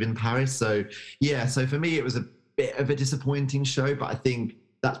achieve in Paris. So yeah, so for me it was a bit of a disappointing show, but I think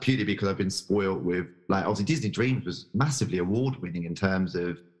that's purely because I've been spoiled with, like, obviously Disney Dreams was massively award winning in terms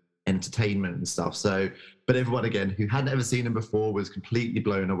of entertainment and stuff. So, but everyone again who hadn't ever seen them before was completely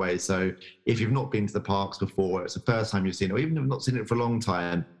blown away. So if you've not been to the parks before, it's the first time you've seen it, or even if you've not seen it for a long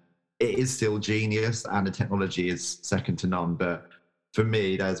time, it is still genius, and the technology is second to none. But for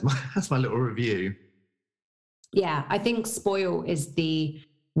me, that's my little review. Yeah, I think spoil is the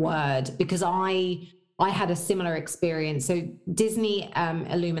word, because I had a similar experience. So Disney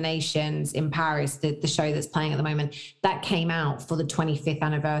Illuminations in Paris, the show that's playing at the moment, that came out for the 25th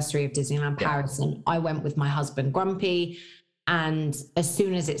anniversary of Disneyland Paris. Yeah. And I went with my husband, Grumpy. And as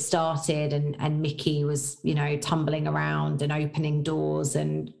soon as it started and Mickey was, you know, tumbling around and opening doors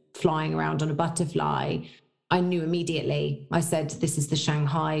and flying around on a butterfly, I knew immediately. I said, this is the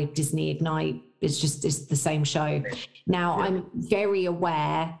Shanghai Disney Ignite. It's the same show. Now, yeah. I'm very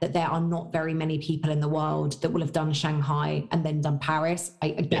aware that there are not very many people in the world that will have done Shanghai and then done Paris. I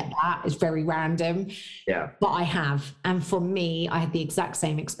get that. It's very random. Yeah. But I have. And for me, I had the exact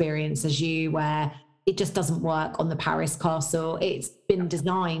same experience as you, where it just doesn't work on the Paris castle. It's been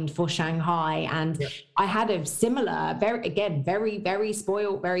designed for Shanghai. And I had a similar, very, very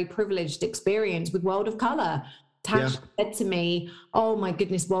spoiled, very privileged experience with World of Colour. Tash said to me, oh my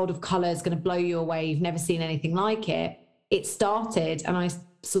goodness, World of Colour is going to blow you away. You've never seen anything like it. It started, and I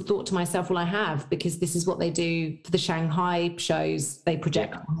sort of thought to myself, well, I have, because this is what they do for the Shanghai shows. They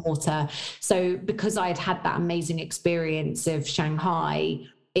project on water. So because I had had that amazing experience of Shanghai,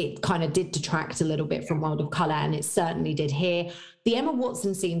 it kind of did detract a little bit from World of Colour, and it certainly did here. The Emma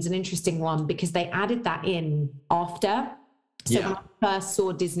Watson scene's an interesting one because they added that in after. So when I first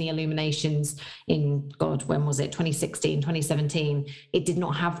saw Disney Illuminations in, God, when was it? 2016, 2017, it did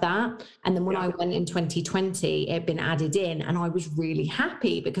not have that. And then when I went in 2020, it had been added in, and I was really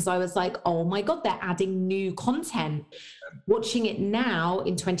happy because I was like, oh my God, they're adding new content. Watching it now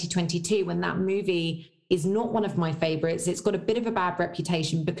in 2022, when that movie is not one of my favorites, it's got a bit of a bad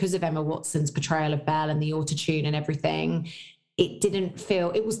reputation because of Emma Watson's portrayal of Belle and the autotune and everything. It didn't feel,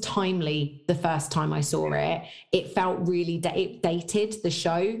 it was timely the first time I saw it. It felt really, it dated the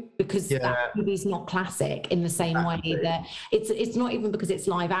show because that movie's not classic in the same way that it's not even because it's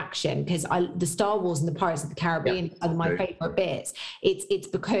live action, because the Star Wars and the Pirates of the Caribbean are my favorite bits. It's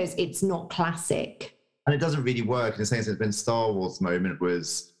because it's not classic. And it doesn't really work in the sense that when Star Wars moment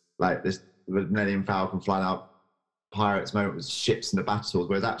was like this, with Millennium Falcon flying out, Pirates moment was ships and the battles,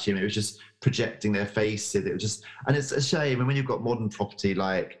 whereas actually it was just projecting their faces. It was just, and it's a shame. And when you've got modern property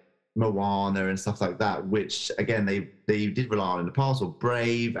like Moana and stuff like that, which again they did rely on in the past, or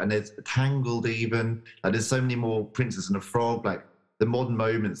Brave, and there's Tangled even. Like there's so many more Princess and the Frog, like the modern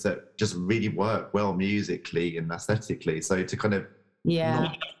moments that just really work well musically and aesthetically. So to kind of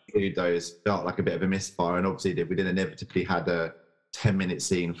not include those felt like a bit of a misfire. And obviously we then inevitably had a 10-minute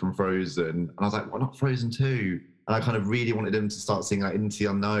scene from Frozen, and I was like, why not Frozen 2? And I kind of really wanted them to start singing like Into the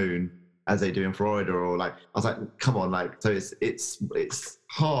Unknown as they do in Florida, or like, I was like, come on, like, so it's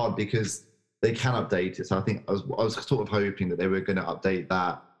hard because they can update it. So I think I was sort of hoping that they were going to update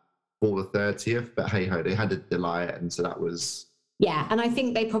that for the 30th, but hey ho, they had to delay it, and so that was. Yeah, and I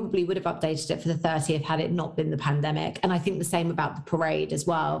think they probably would have updated it for the 30th had it not been the pandemic. And I think the same about the parade as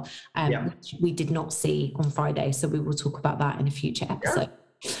well, which we did not see on Friday. So we will talk about that in a future episode.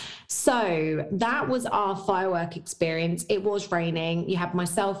 Yeah. So that was our firework experience. It was raining. You had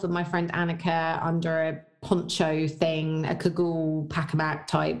myself and my friend Annika under a poncho thing, a cagoule pack-a-mac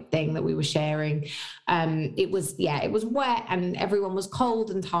type thing that we were sharing. It was wet and everyone was cold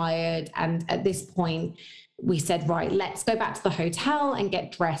and tired. And at this point, we said, right, let's go back to the hotel and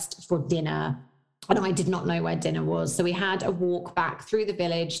get dressed for dinner. And I did not know where dinner was. So we had a walk back through the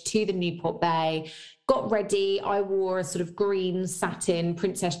village to the Newport Bay, got ready. I wore a sort of green satin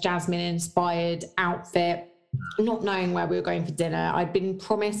Princess Jasmine inspired outfit, not knowing where we were going for dinner. I'd been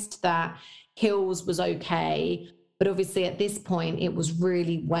promised that Hills was okay, but obviously at this point it was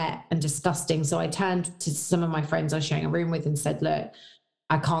really wet and disgusting. So I turned to some of my friends I was sharing a room with and said, look,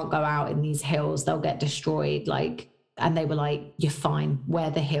 I can't go out in these hills. They'll get destroyed. And they were like, you're fine, wear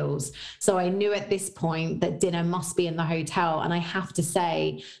the hills. So I knew at this point that dinner must be in the hotel. And I have to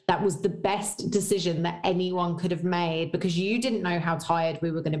say that was the best decision that anyone could have made, because you didn't know how tired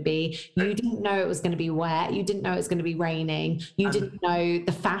we were going to be. You didn't know it was going to be wet. You didn't know it was going to be raining. You didn't know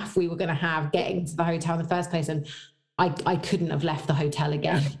the faff we were going to have getting to the hotel in the first place. And I couldn't have left the hotel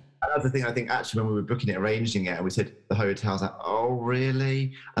again. That's the thing. I think actually when we were booking it, arranging it, and we said the hotel, I was like, oh,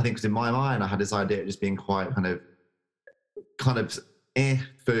 really? I think because in my mind, I had this idea of just being quite kind of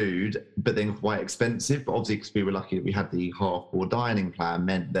food, but then quite expensive. But obviously, because we were lucky that we had the half-board dining plan,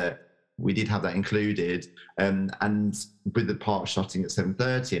 meant that we did have that included. And with the park shutting at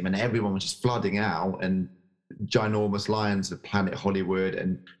 7:30, I mean, everyone was just flooding out, and ginormous lines of Planet Hollywood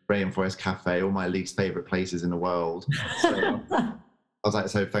and Rainforest Cafe, all my least favorite places in the world. So I was like,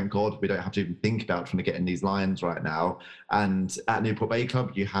 so thank God we don't have to even think about trying to get in these lines right now. And at Newport Bay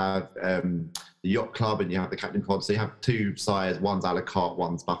Club, you have the Yacht Club and you have the Captain Pod. So you have two sides, one's a la carte,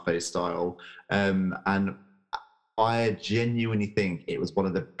 one's buffet style. And I genuinely think it was one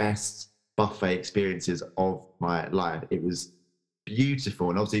of the best buffet experiences of my life. It was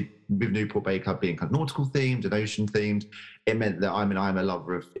beautiful. And obviously with Newport Bay Club being kind of nautical themed and ocean themed, it meant that I'm a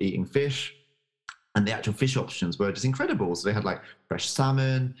lover of eating fish. And the actual fish options were just incredible. So they had like fresh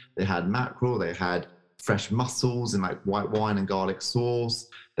salmon, they had mackerel, they had fresh mussels in like white wine and garlic sauce.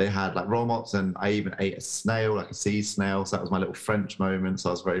 They had like romots, and I even ate a snail, like a sea snail. So that was my little French moment. So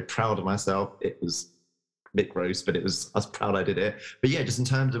I was very proud of myself. It was a bit gross, but I was proud I did it. But yeah, just in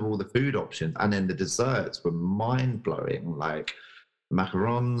terms of all the food options, and then the desserts were mind blowing. Like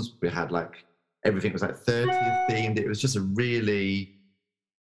macarons, we had like everything was like 30th themed. It was just a really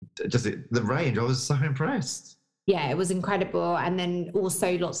the range. I was so impressed. Yeah, it was incredible. And then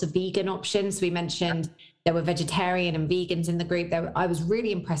also lots of vegan options. We mentioned there were vegetarian and vegans in the group. I was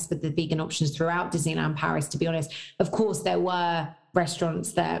really impressed with the vegan options throughout Disneyland Paris, to be honest. Of course, there were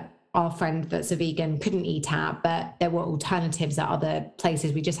restaurants that our friend that's a vegan couldn't eat at, but there were alternatives at other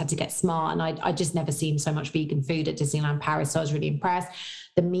places. We just had to get smart. And I just never seen so much vegan food at Disneyland Paris. So I was really impressed.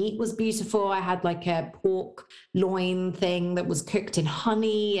 The meat was beautiful. I had like a pork loin thing that was cooked in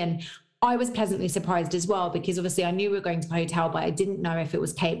honey. And I was pleasantly surprised as well, because obviously I knew we were going to the hotel, but I didn't know if it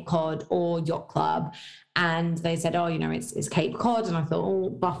was Cape Cod or Yacht Club. And they said, oh, it's Cape Cod. And I thought, oh,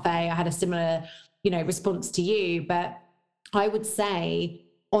 buffet. I had a similar, response to you. But I would say,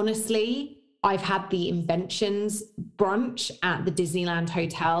 honestly, I've had the Inventions brunch at the Disneyland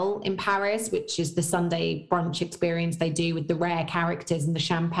Hotel in Paris, which is the Sunday brunch experience they do with the rare characters and the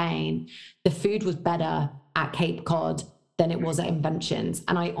champagne. The food was better at Cape Cod than it was at Inventions.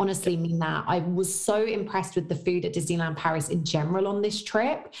 And I honestly mean that. I was so impressed with the food at Disneyland Paris in general on this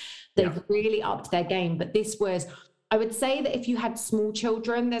trip. They've really upped their game. But this was, I would say that if you had small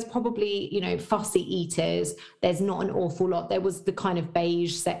children, there's probably, fussy eaters. There's not an awful lot. There was the kind of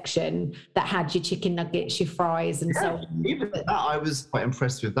beige section that had your chicken nuggets, your fries, and so on. Even that, I was quite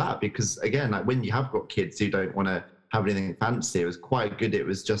impressed with that, because again, like when you have got kids who don't want to have anything fancy, it was quite good. It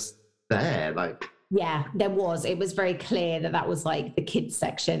was just there, like. Yeah, there was. It was very clear that was like the kids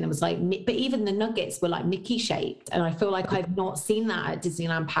section. It was like, but even the nuggets were like Mickey shaped. And I feel like I've not seen that at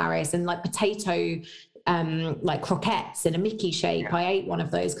Disneyland Paris. And like potato, like croquettes in a Mickey shape. Yeah. I ate one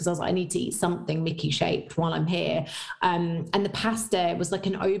of those because I was like, I need to eat something Mickey shaped while I'm here. And the pasta was like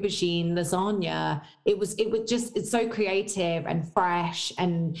an aubergine lasagna. It's so creative and fresh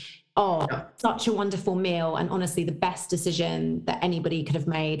and such a wonderful meal. And honestly, the best decision that anybody could have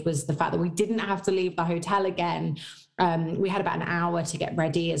made was the fact that we didn't have to leave the hotel again. We had about an hour to get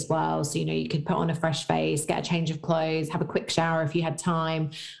ready as well. So, you could put on a fresh face, get a change of clothes, have a quick shower if you had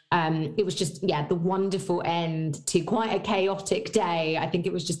time. It was just, the wonderful end to quite a chaotic day. I think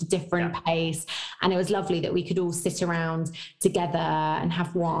it was just a different pace. And it was lovely that we could all sit around together and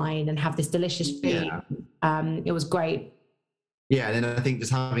have wine and have this delicious food. It was great. Yeah, and then I think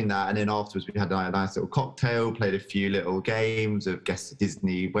just having that, and then afterwards we had a nice little cocktail, played a few little games of guess the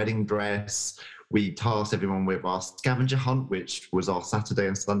Disney wedding dress. We tasked everyone with our scavenger hunt, which was our Saturday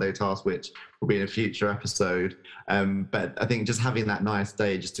and Sunday task, which will be in a future episode. But I think just having that nice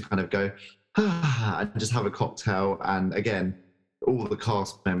day just to kind of go, and just have a cocktail. And again, all the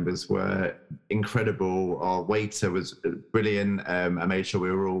cast members were incredible. Our waiter was brilliant. I made sure we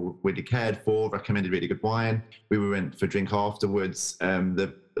were all really cared for, recommended really good wine. We went for a drink afterwards.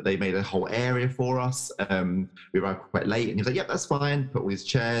 They made a whole area for us. We arrived quite late, and he was like, yep, that's fine. Put all these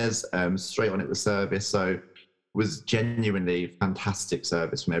chairs, straight on it was service. So it was genuinely fantastic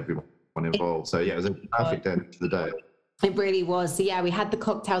service from everyone involved. So yeah, it was a perfect end to the day. It really was. So yeah, we had the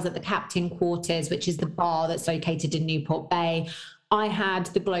cocktails at the Captain Quarters, which is the bar that's located in Newport Bay. I had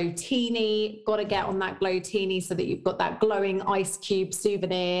the Glowtini. Got to get on that Glowtini so that you've got that glowing ice cube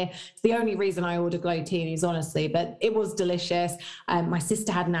souvenir. It's the only reason I order Glowtinis, honestly, but it was delicious. My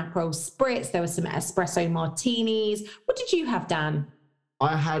sister had an Aperol Spritz. There were some espresso martinis. What did you have, Dan?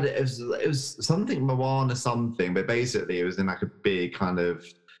 I had, it was something Moana something, but basically it was in like a big kind of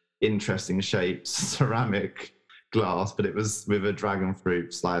interesting shaped ceramic glass, but it was with a dragon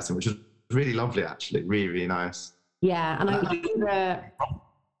fruit slicing, which was really lovely, actually. Really, really nice. Yeah, and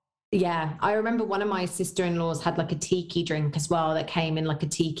I remember one of my sister-in-laws had like a tiki drink as well that came in like a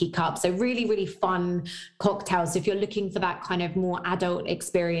tiki cup. So really, really fun cocktails. So if you're looking for that kind of more adult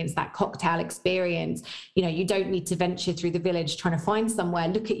experience, that cocktail experience, you don't need to venture through the village trying to find somewhere.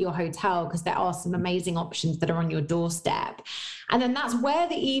 Look at your hotel, because there are some amazing options that are on your doorstep. And then that's where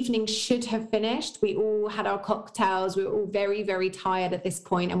the evening should have finished. We all had our cocktails. We were all very, very tired at this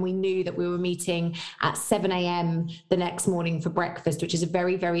point, and we knew that we were meeting at 7 a.m. the next morning for breakfast, which is a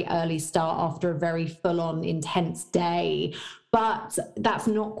very, very early start after a very full-on, intense day. But that's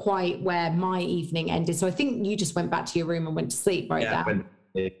not quite where my evening ended. So I think you just went back to your room and went to sleep, right?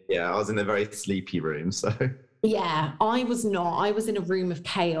 I was in a very sleepy room, so... Yeah, I was not. I was in a room of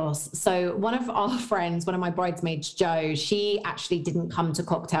chaos. So one of our friends, one of my bridesmaids, Jo, she actually didn't come to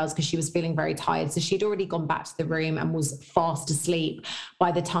cocktails because she was feeling very tired. So she'd already gone back to the room and was fast asleep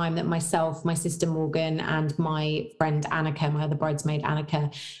by the time that myself, my sister Morgan, and my friend Annika, my other bridesmaid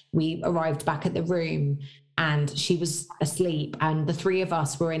Annika, we arrived back at the room. And she was asleep, and the three of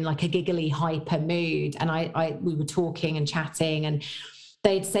us were in like a giggly, hyper mood. And we were talking and chatting, and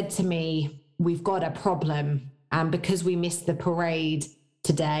they'd said to me, "We've got a problem. And because we missed the parade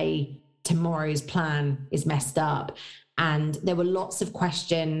today, tomorrow's plan is messed up." And there were lots of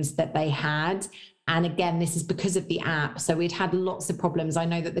questions that they had. And again, this is because of the app. So we'd had lots of problems. I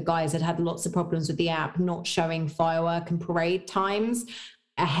know that the guys had lots of problems with the app not showing firework and parade times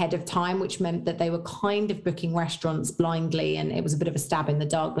ahead of time, which meant that they were kind of booking restaurants blindly. And it was a bit of a stab in the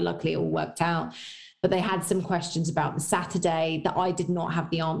dark, but luckily it all worked out. But they had some questions about the Saturday that I did not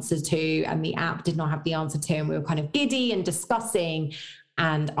have the answers to, and the app did not have the answer to. And we were kind of giddy and discussing.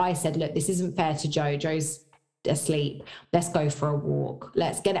 And I said, look, this isn't fair to Jo. Jo's asleep. Let's go for a walk.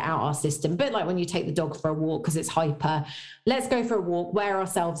 Let's get it out our system. But like when you take the dog for a walk because it's hyper, let's go for a walk, wear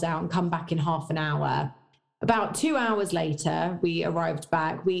ourselves out, and come back in half an hour. About 2 hours later, we arrived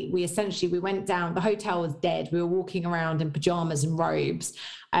back. We went down. The hotel was dead. We were walking around in pajamas and robes.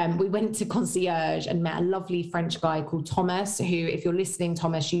 We went to concierge and met a lovely French guy called Thomas, who, if you're listening,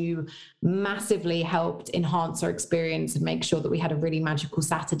 Thomas, you massively helped enhance our experience and make sure that we had a really magical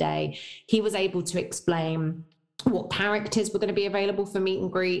Saturday. He was able to explain what characters were going to be available for meet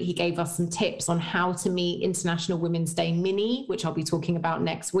and greet. He gave us some tips on how to meet International Women's Day Mini, which I'll be talking about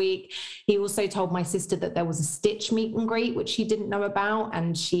next week. He also told my sister that there was a Stitch meet and greet, which she didn't know about,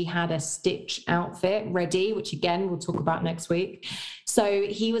 and she had a Stitch outfit ready, which again, we'll talk about next week. So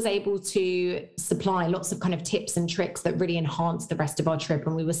he was able to supply lots of kind of tips and tricks that really enhanced the rest of our trip.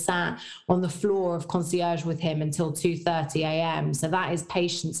 And we were sat on the floor of concierge with him until 2:30 a.m. So that is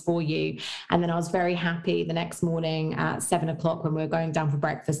patience for you. And then I was very happy the next morning at 7 o'clock when we were going down for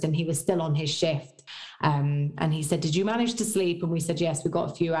breakfast, and he was still on his shift. And he said, "Did you manage to sleep?" And we said, "Yes, we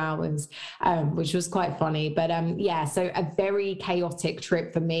got a few hours," which was quite funny. But so a very chaotic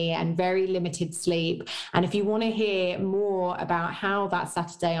trip for me and very limited sleep. And if you want to hear more about how that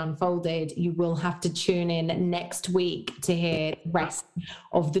Saturday unfolded, you will have to tune in next week to hear the rest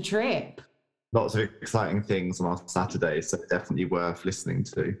of the trip. Lots of exciting things on our Saturday, so definitely worth listening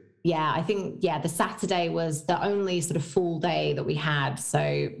to. Yeah, I think, the Saturday was the only sort of full day that we had.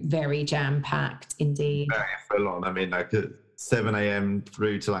 So very jam-packed indeed. Very full on. I mean, like at 7 a.m.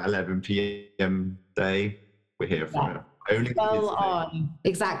 through to like 11 p.m. day, we're here for it. Only well on.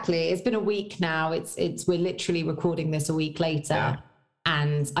 Exactly. It's been a week now. We're literally recording this a week later. Yeah.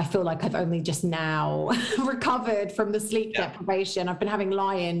 And I feel like I've only just now recovered from the sleep deprivation. I've been having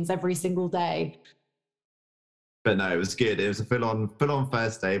lie-ins every single day. But no, it was good. It was a full-on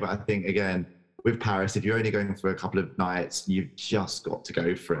first day. But I think, again, with Paris, if you're only going for a couple of nights, you've just got to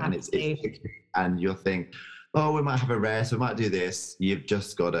go for it. Absolutely. And you'll think, oh, we might have a rest, we might do this. You've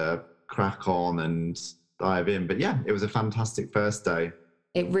just got to crack on and dive in. But yeah, it was a fantastic first day.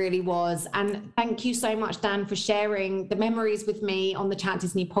 It really was. And thank you so much, Dan, for sharing the memories with me on the Chat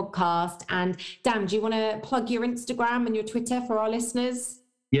Disney podcast. And Dan, do you want to plug your Instagram and your Twitter for our listeners?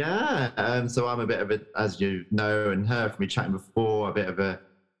 Yeah, so I'm a bit of a, as you know and heard from me chatting before, a bit of a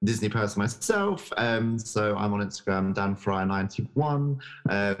Disney person myself. So I'm on Instagram,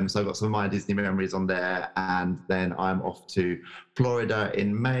 danfryer91. So I've got some of my Disney memories on there. And then I'm off to Florida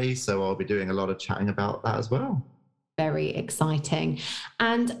in May. So I'll be doing a lot of chatting about that as well. Very exciting.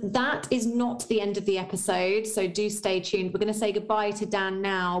 And that is not the end of the episode, so do stay tuned. We're going to say goodbye to Dan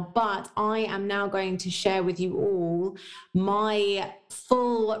now, but I am now going to share with you all my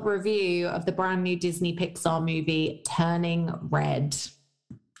full review of the brand new Disney Pixar movie, Turning Red.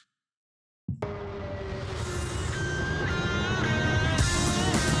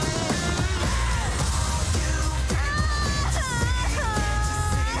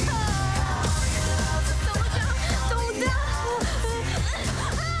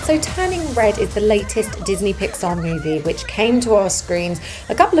 So Turning Red is the latest Disney Pixar movie, which came to our screens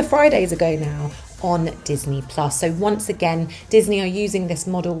a couple of Fridays ago now on Disney Plus. So once again, Disney are using this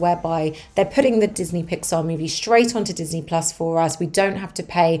model whereby they're putting the Disney Pixar movie straight onto Disney Plus for us. We don't have to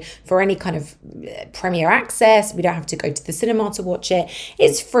pay for any kind of premiere access. We don't have to go to the cinema to watch it.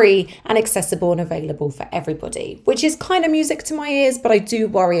 It's free and accessible and available for everybody, which is kind of music to my ears, but I do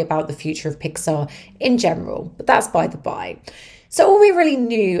worry about the future of Pixar in general, but that's by the by. So all we really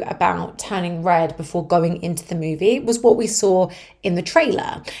knew about Turning Red before going into the movie was what we saw in the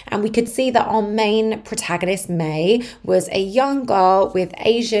trailer. And we could see that our main protagonist, May, was a young girl with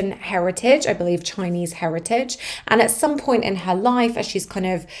Asian heritage, I believe Chinese heritage. And at some point in her life, as she's kind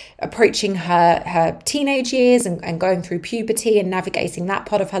of approaching her teenage years and going through puberty and navigating that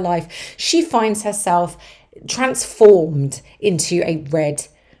part of her life, she finds herself transformed into a red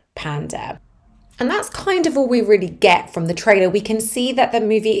panda. And that's kind of all we really get from the trailer. We can see that the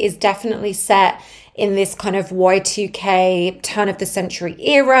movie is definitely set in this kind of Y2K turn of the century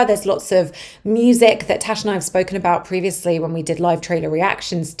era. There's lots of music that Tash and I have spoken about previously when we did live trailer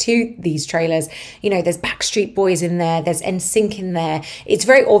reactions to these trailers. You know, there's Backstreet Boys in there, there's NSYNC in there. It's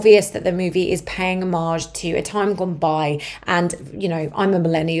very obvious that the movie is paying homage to a time gone by. And, you know, I'm a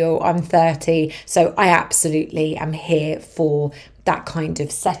millennial, I'm 30, so I absolutely am here for that kind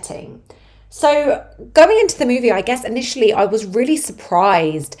of setting. So going into the movie, I guess initially I was really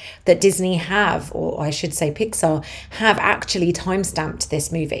surprised that Disney have, or I should say Pixar, have actually timestamped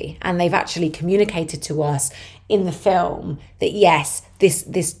this movie. And they've actually communicated to us in the film that yes,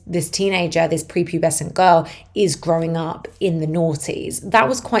 this teenager, this prepubescent girl is growing up in the noughties. That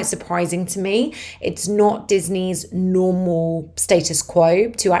was quite surprising to me. It's not Disney's normal status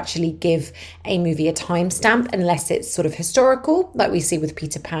quo to actually give a movie a timestamp unless it's sort of historical, like we see with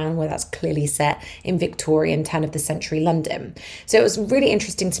Peter Pan, where that's clearly set in Victorian turn of the century London. So it was really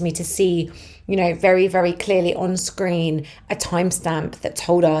interesting to me to see, you know, very, very clearly on screen, a timestamp that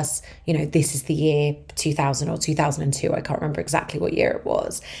told us, you know, this is the year 2000 or 2002. I can't remember exactly what year it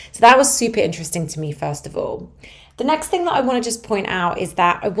was. So that was super interesting to me, first of all. The next thing that I want to just point out is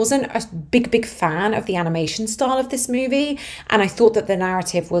that I wasn't a big fan of the animation style of this movie, and I thought that the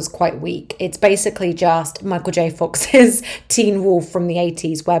narrative was quite weak. It's basically just Michael J. Fox's Teen Wolf from the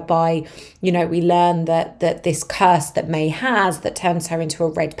 80s, whereby, you know, we learn that this curse that May has that turns her into a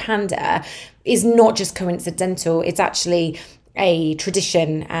red panda is not just coincidental. It's actually a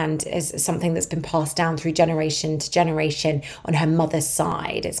tradition and is something that's been passed down through generation to generation on her mother's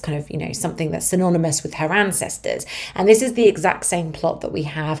side. It's kind of, you know, something that's synonymous with her ancestors. And this is the exact same plot that we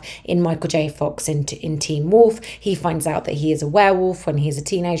have in Michael J. Fox in Teen Wolf. He finds out that he is a werewolf when he's a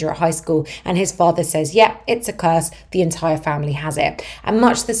teenager at high school, and his father says, yeah, it's a curse. The entire family has it. And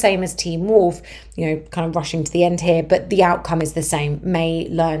much the same as Teen Wolf, you know, kind of rushing to the end here, but the outcome is the same. May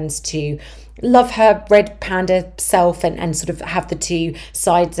learns to love her red panda self and sort of have the two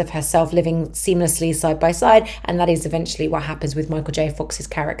sides of herself living seamlessly side by side. And that is eventually what happens with Michael J. Fox's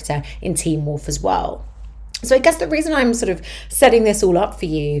character in Teen Wolf as well. So I guess the reason I'm sort of setting this all up for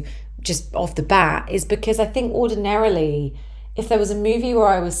you just off the bat is because I think ordinarily, if there was a movie where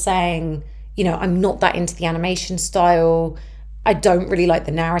I was saying, you know, I'm not that into the animation style, I don't really like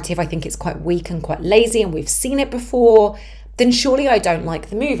the narrative, I think it's quite weak and quite lazy and we've seen it before, then surely I don't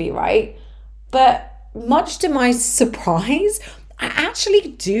like the movie, right? But much to my surprise, I actually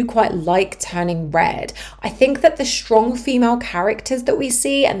do quite like Turning Red. I think that the strong female characters that we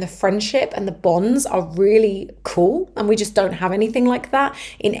see and the friendship and the bonds are really cool. And we just don't have anything like that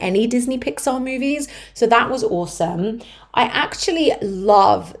in any Disney Pixar movies. So that was awesome. I actually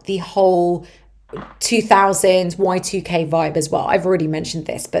love the whole 2000s Y2K vibe as well. I've already mentioned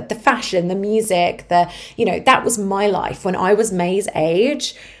this, but the fashion, the music, that was my life. When I was May's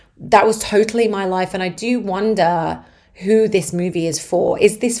age, that was totally my life. And I do wonder who this movie is for.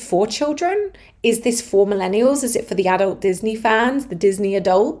 Is this for children? Is this for millennials? Is it for the adult Disney fans, the Disney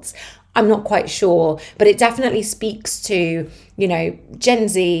adults? I'm not quite sure, but it definitely speaks to, Gen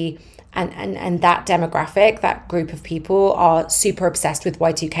Z and that demographic, that group of people are super obsessed with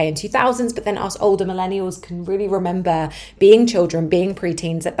Y2K and 2000s, but then us older millennials can really remember being children, being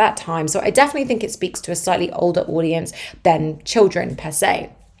preteens at that time. So I definitely think it speaks to a slightly older audience than children per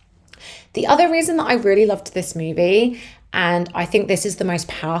se. The other reason that I really loved this movie, and I think this is the most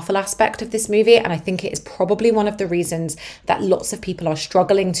powerful aspect of this movie, and I think it is probably one of the reasons that lots of people are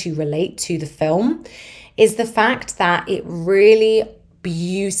struggling to relate to the film, is the fact that it really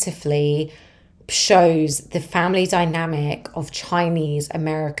beautifully shows the family dynamic of Chinese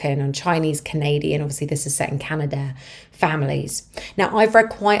American and Chinese Canadian, obviously this is set in Canada, families. Now, I've read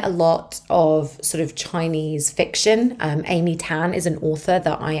quite a lot of sort of Chinese fiction. Amy Tan is an author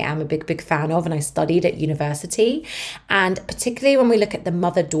that I am a big fan of, and I studied at university. And particularly when we look at the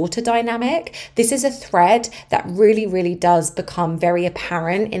mother-daughter dynamic, this is a thread that really does become very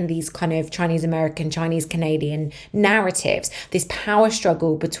apparent in these kind of Chinese American, Chinese Canadian narratives. This power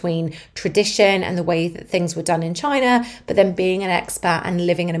struggle between tradition and the way that things were done in China, but then being an expat and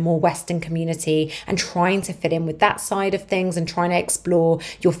living in a more Western community and trying to fit in with that side of things and trying to explore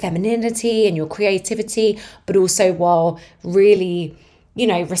your femininity and your creativity, but also while really,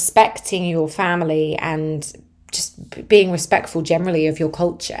 respecting your family and just being respectful generally of your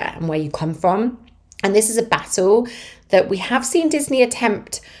culture and where you come from. And this is a battle that we have seen Disney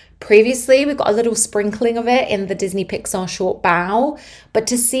attempt previously. We've got a little sprinkling of it in the Disney Pixar short Bow, but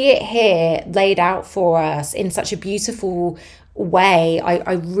to see it here laid out for us in such a beautiful way,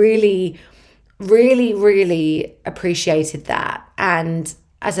 I really appreciated that. And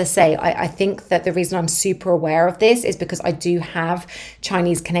as I say, I think that the reason I'm super aware of this is because I do have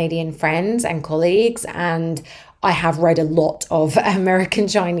Chinese Canadian friends and colleagues, and I have read a lot of American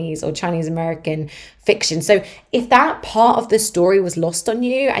Chinese or Chinese American fiction. So if that part of the story was lost on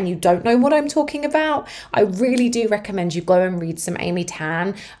you and you don't know what I'm talking about, I really do recommend you go and read some Amy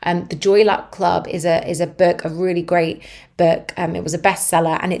Tan. The Joy Luck Club is a book, a really great book. It was a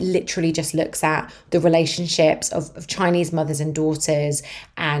bestseller, and it literally just looks at the relationships of Chinese mothers and daughters,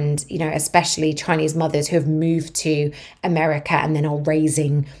 and especially Chinese mothers who have moved to America and then are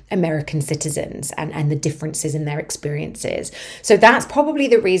raising American citizens, and the differences in their experiences. So that's probably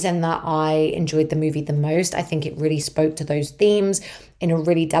the reason that I enjoyed the movie the most. I think it really spoke to those themes in a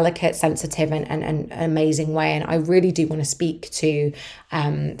really delicate, sensitive and amazing way. And I really do want to speak to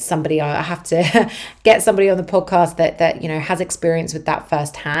somebody. I have to get somebody on the podcast that has experience with that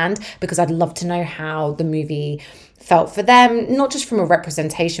firsthand, because I'd love to know how the movie felt for them, not just from a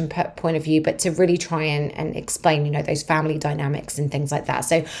representation point of view, but to really try and explain, those family dynamics and things like that.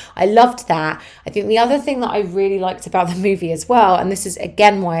 So I loved that. I think the other thing that I really liked about the movie as well, and this is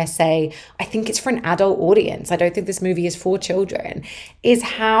again why I say I think it's for an adult audience, I don't think this movie is for children, is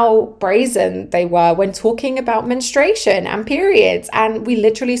how brazen they were when talking about menstruation and periods. And we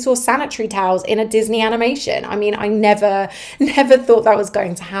literally saw sanitary towels in a Disney animation. I mean, I never thought that was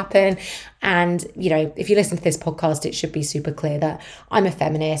going to happen. And, if you listen to this podcast, it should be super clear that I'm a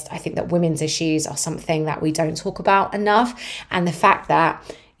feminist. I think that women's issues are something that we don't talk about enough. And the fact that,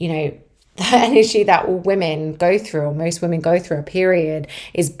 an issue that all women go through, or most women go through, a period,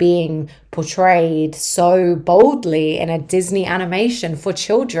 is being portrayed so boldly in a Disney animation for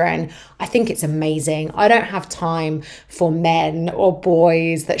children. I think it's amazing. I don't have time for men or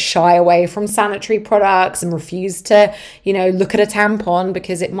boys that shy away from sanitary products and refuse to, look at a tampon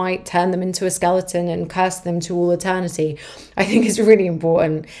because it might turn them into a skeleton and curse them to all eternity. I think it's really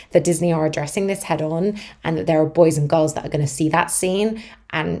important that Disney are addressing this head on, and that there are boys and girls that are going to see that scene.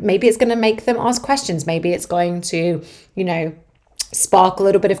 And maybe it's going to make them ask questions. Maybe it's going to, spark a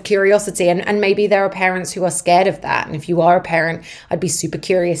little bit of curiosity. And maybe there are parents who are scared of that. And if you are a parent, I'd be super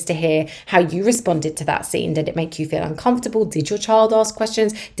curious to hear how you responded to that scene. Did it make you feel uncomfortable? Did your child ask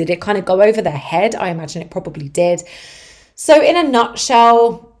questions? Did it kind of go over their head? I imagine it probably did. So in a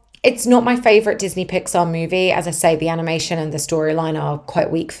nutshell, it's not my favorite Disney Pixar movie. As I say, the animation and the storyline are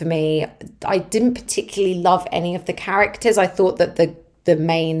quite weak for me. I didn't particularly love any of the characters. I thought that the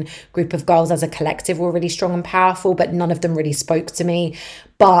main group of girls as a collective were really strong and powerful, but none of them really spoke to me.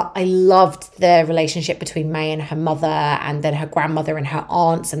 But I loved the relationship between May and her mother, and then her grandmother and her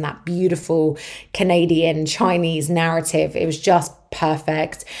aunts, and that beautiful Canadian Chinese narrative. It was just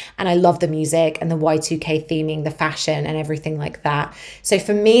perfect. And I love the music and the Y2K theming, the fashion and everything like that. So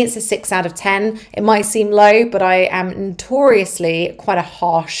for me, it's a 6 out of 10. It might seem low, but I am notoriously quite a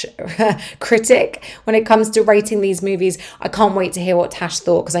harsh critic when it comes to rating these movies. I can't wait to hear what Tash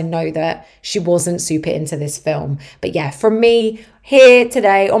thought, because I know that she wasn't super into this film. But yeah, for me, here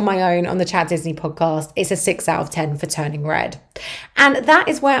today on my own on the Chat Disney podcast, it's a 6 out of 10 for Turning Red. And that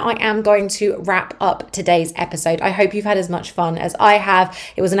is where I am going to wrap up today's episode. I hope you've had as much fun as I have.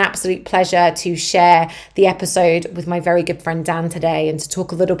 It was an absolute pleasure to share the episode with my very good friend Dan today, and to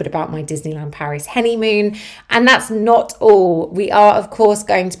talk a little bit about my Disneyland Paris honeymoon. And that's not all. We are, of course,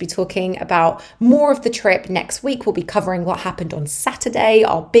 going to be talking about more of the trip next week. We'll be covering what happened on Saturday,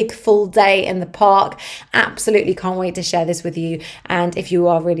 our big full day in the park. Absolutely can't wait to share this with you. And if you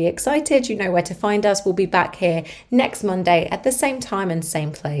are really excited, you know where to find us. We'll be back here next Monday at the same time and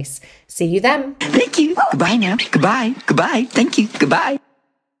same place. See you then. Thank you. Goodbye now. Goodbye. Goodbye. Thank you. Goodbye.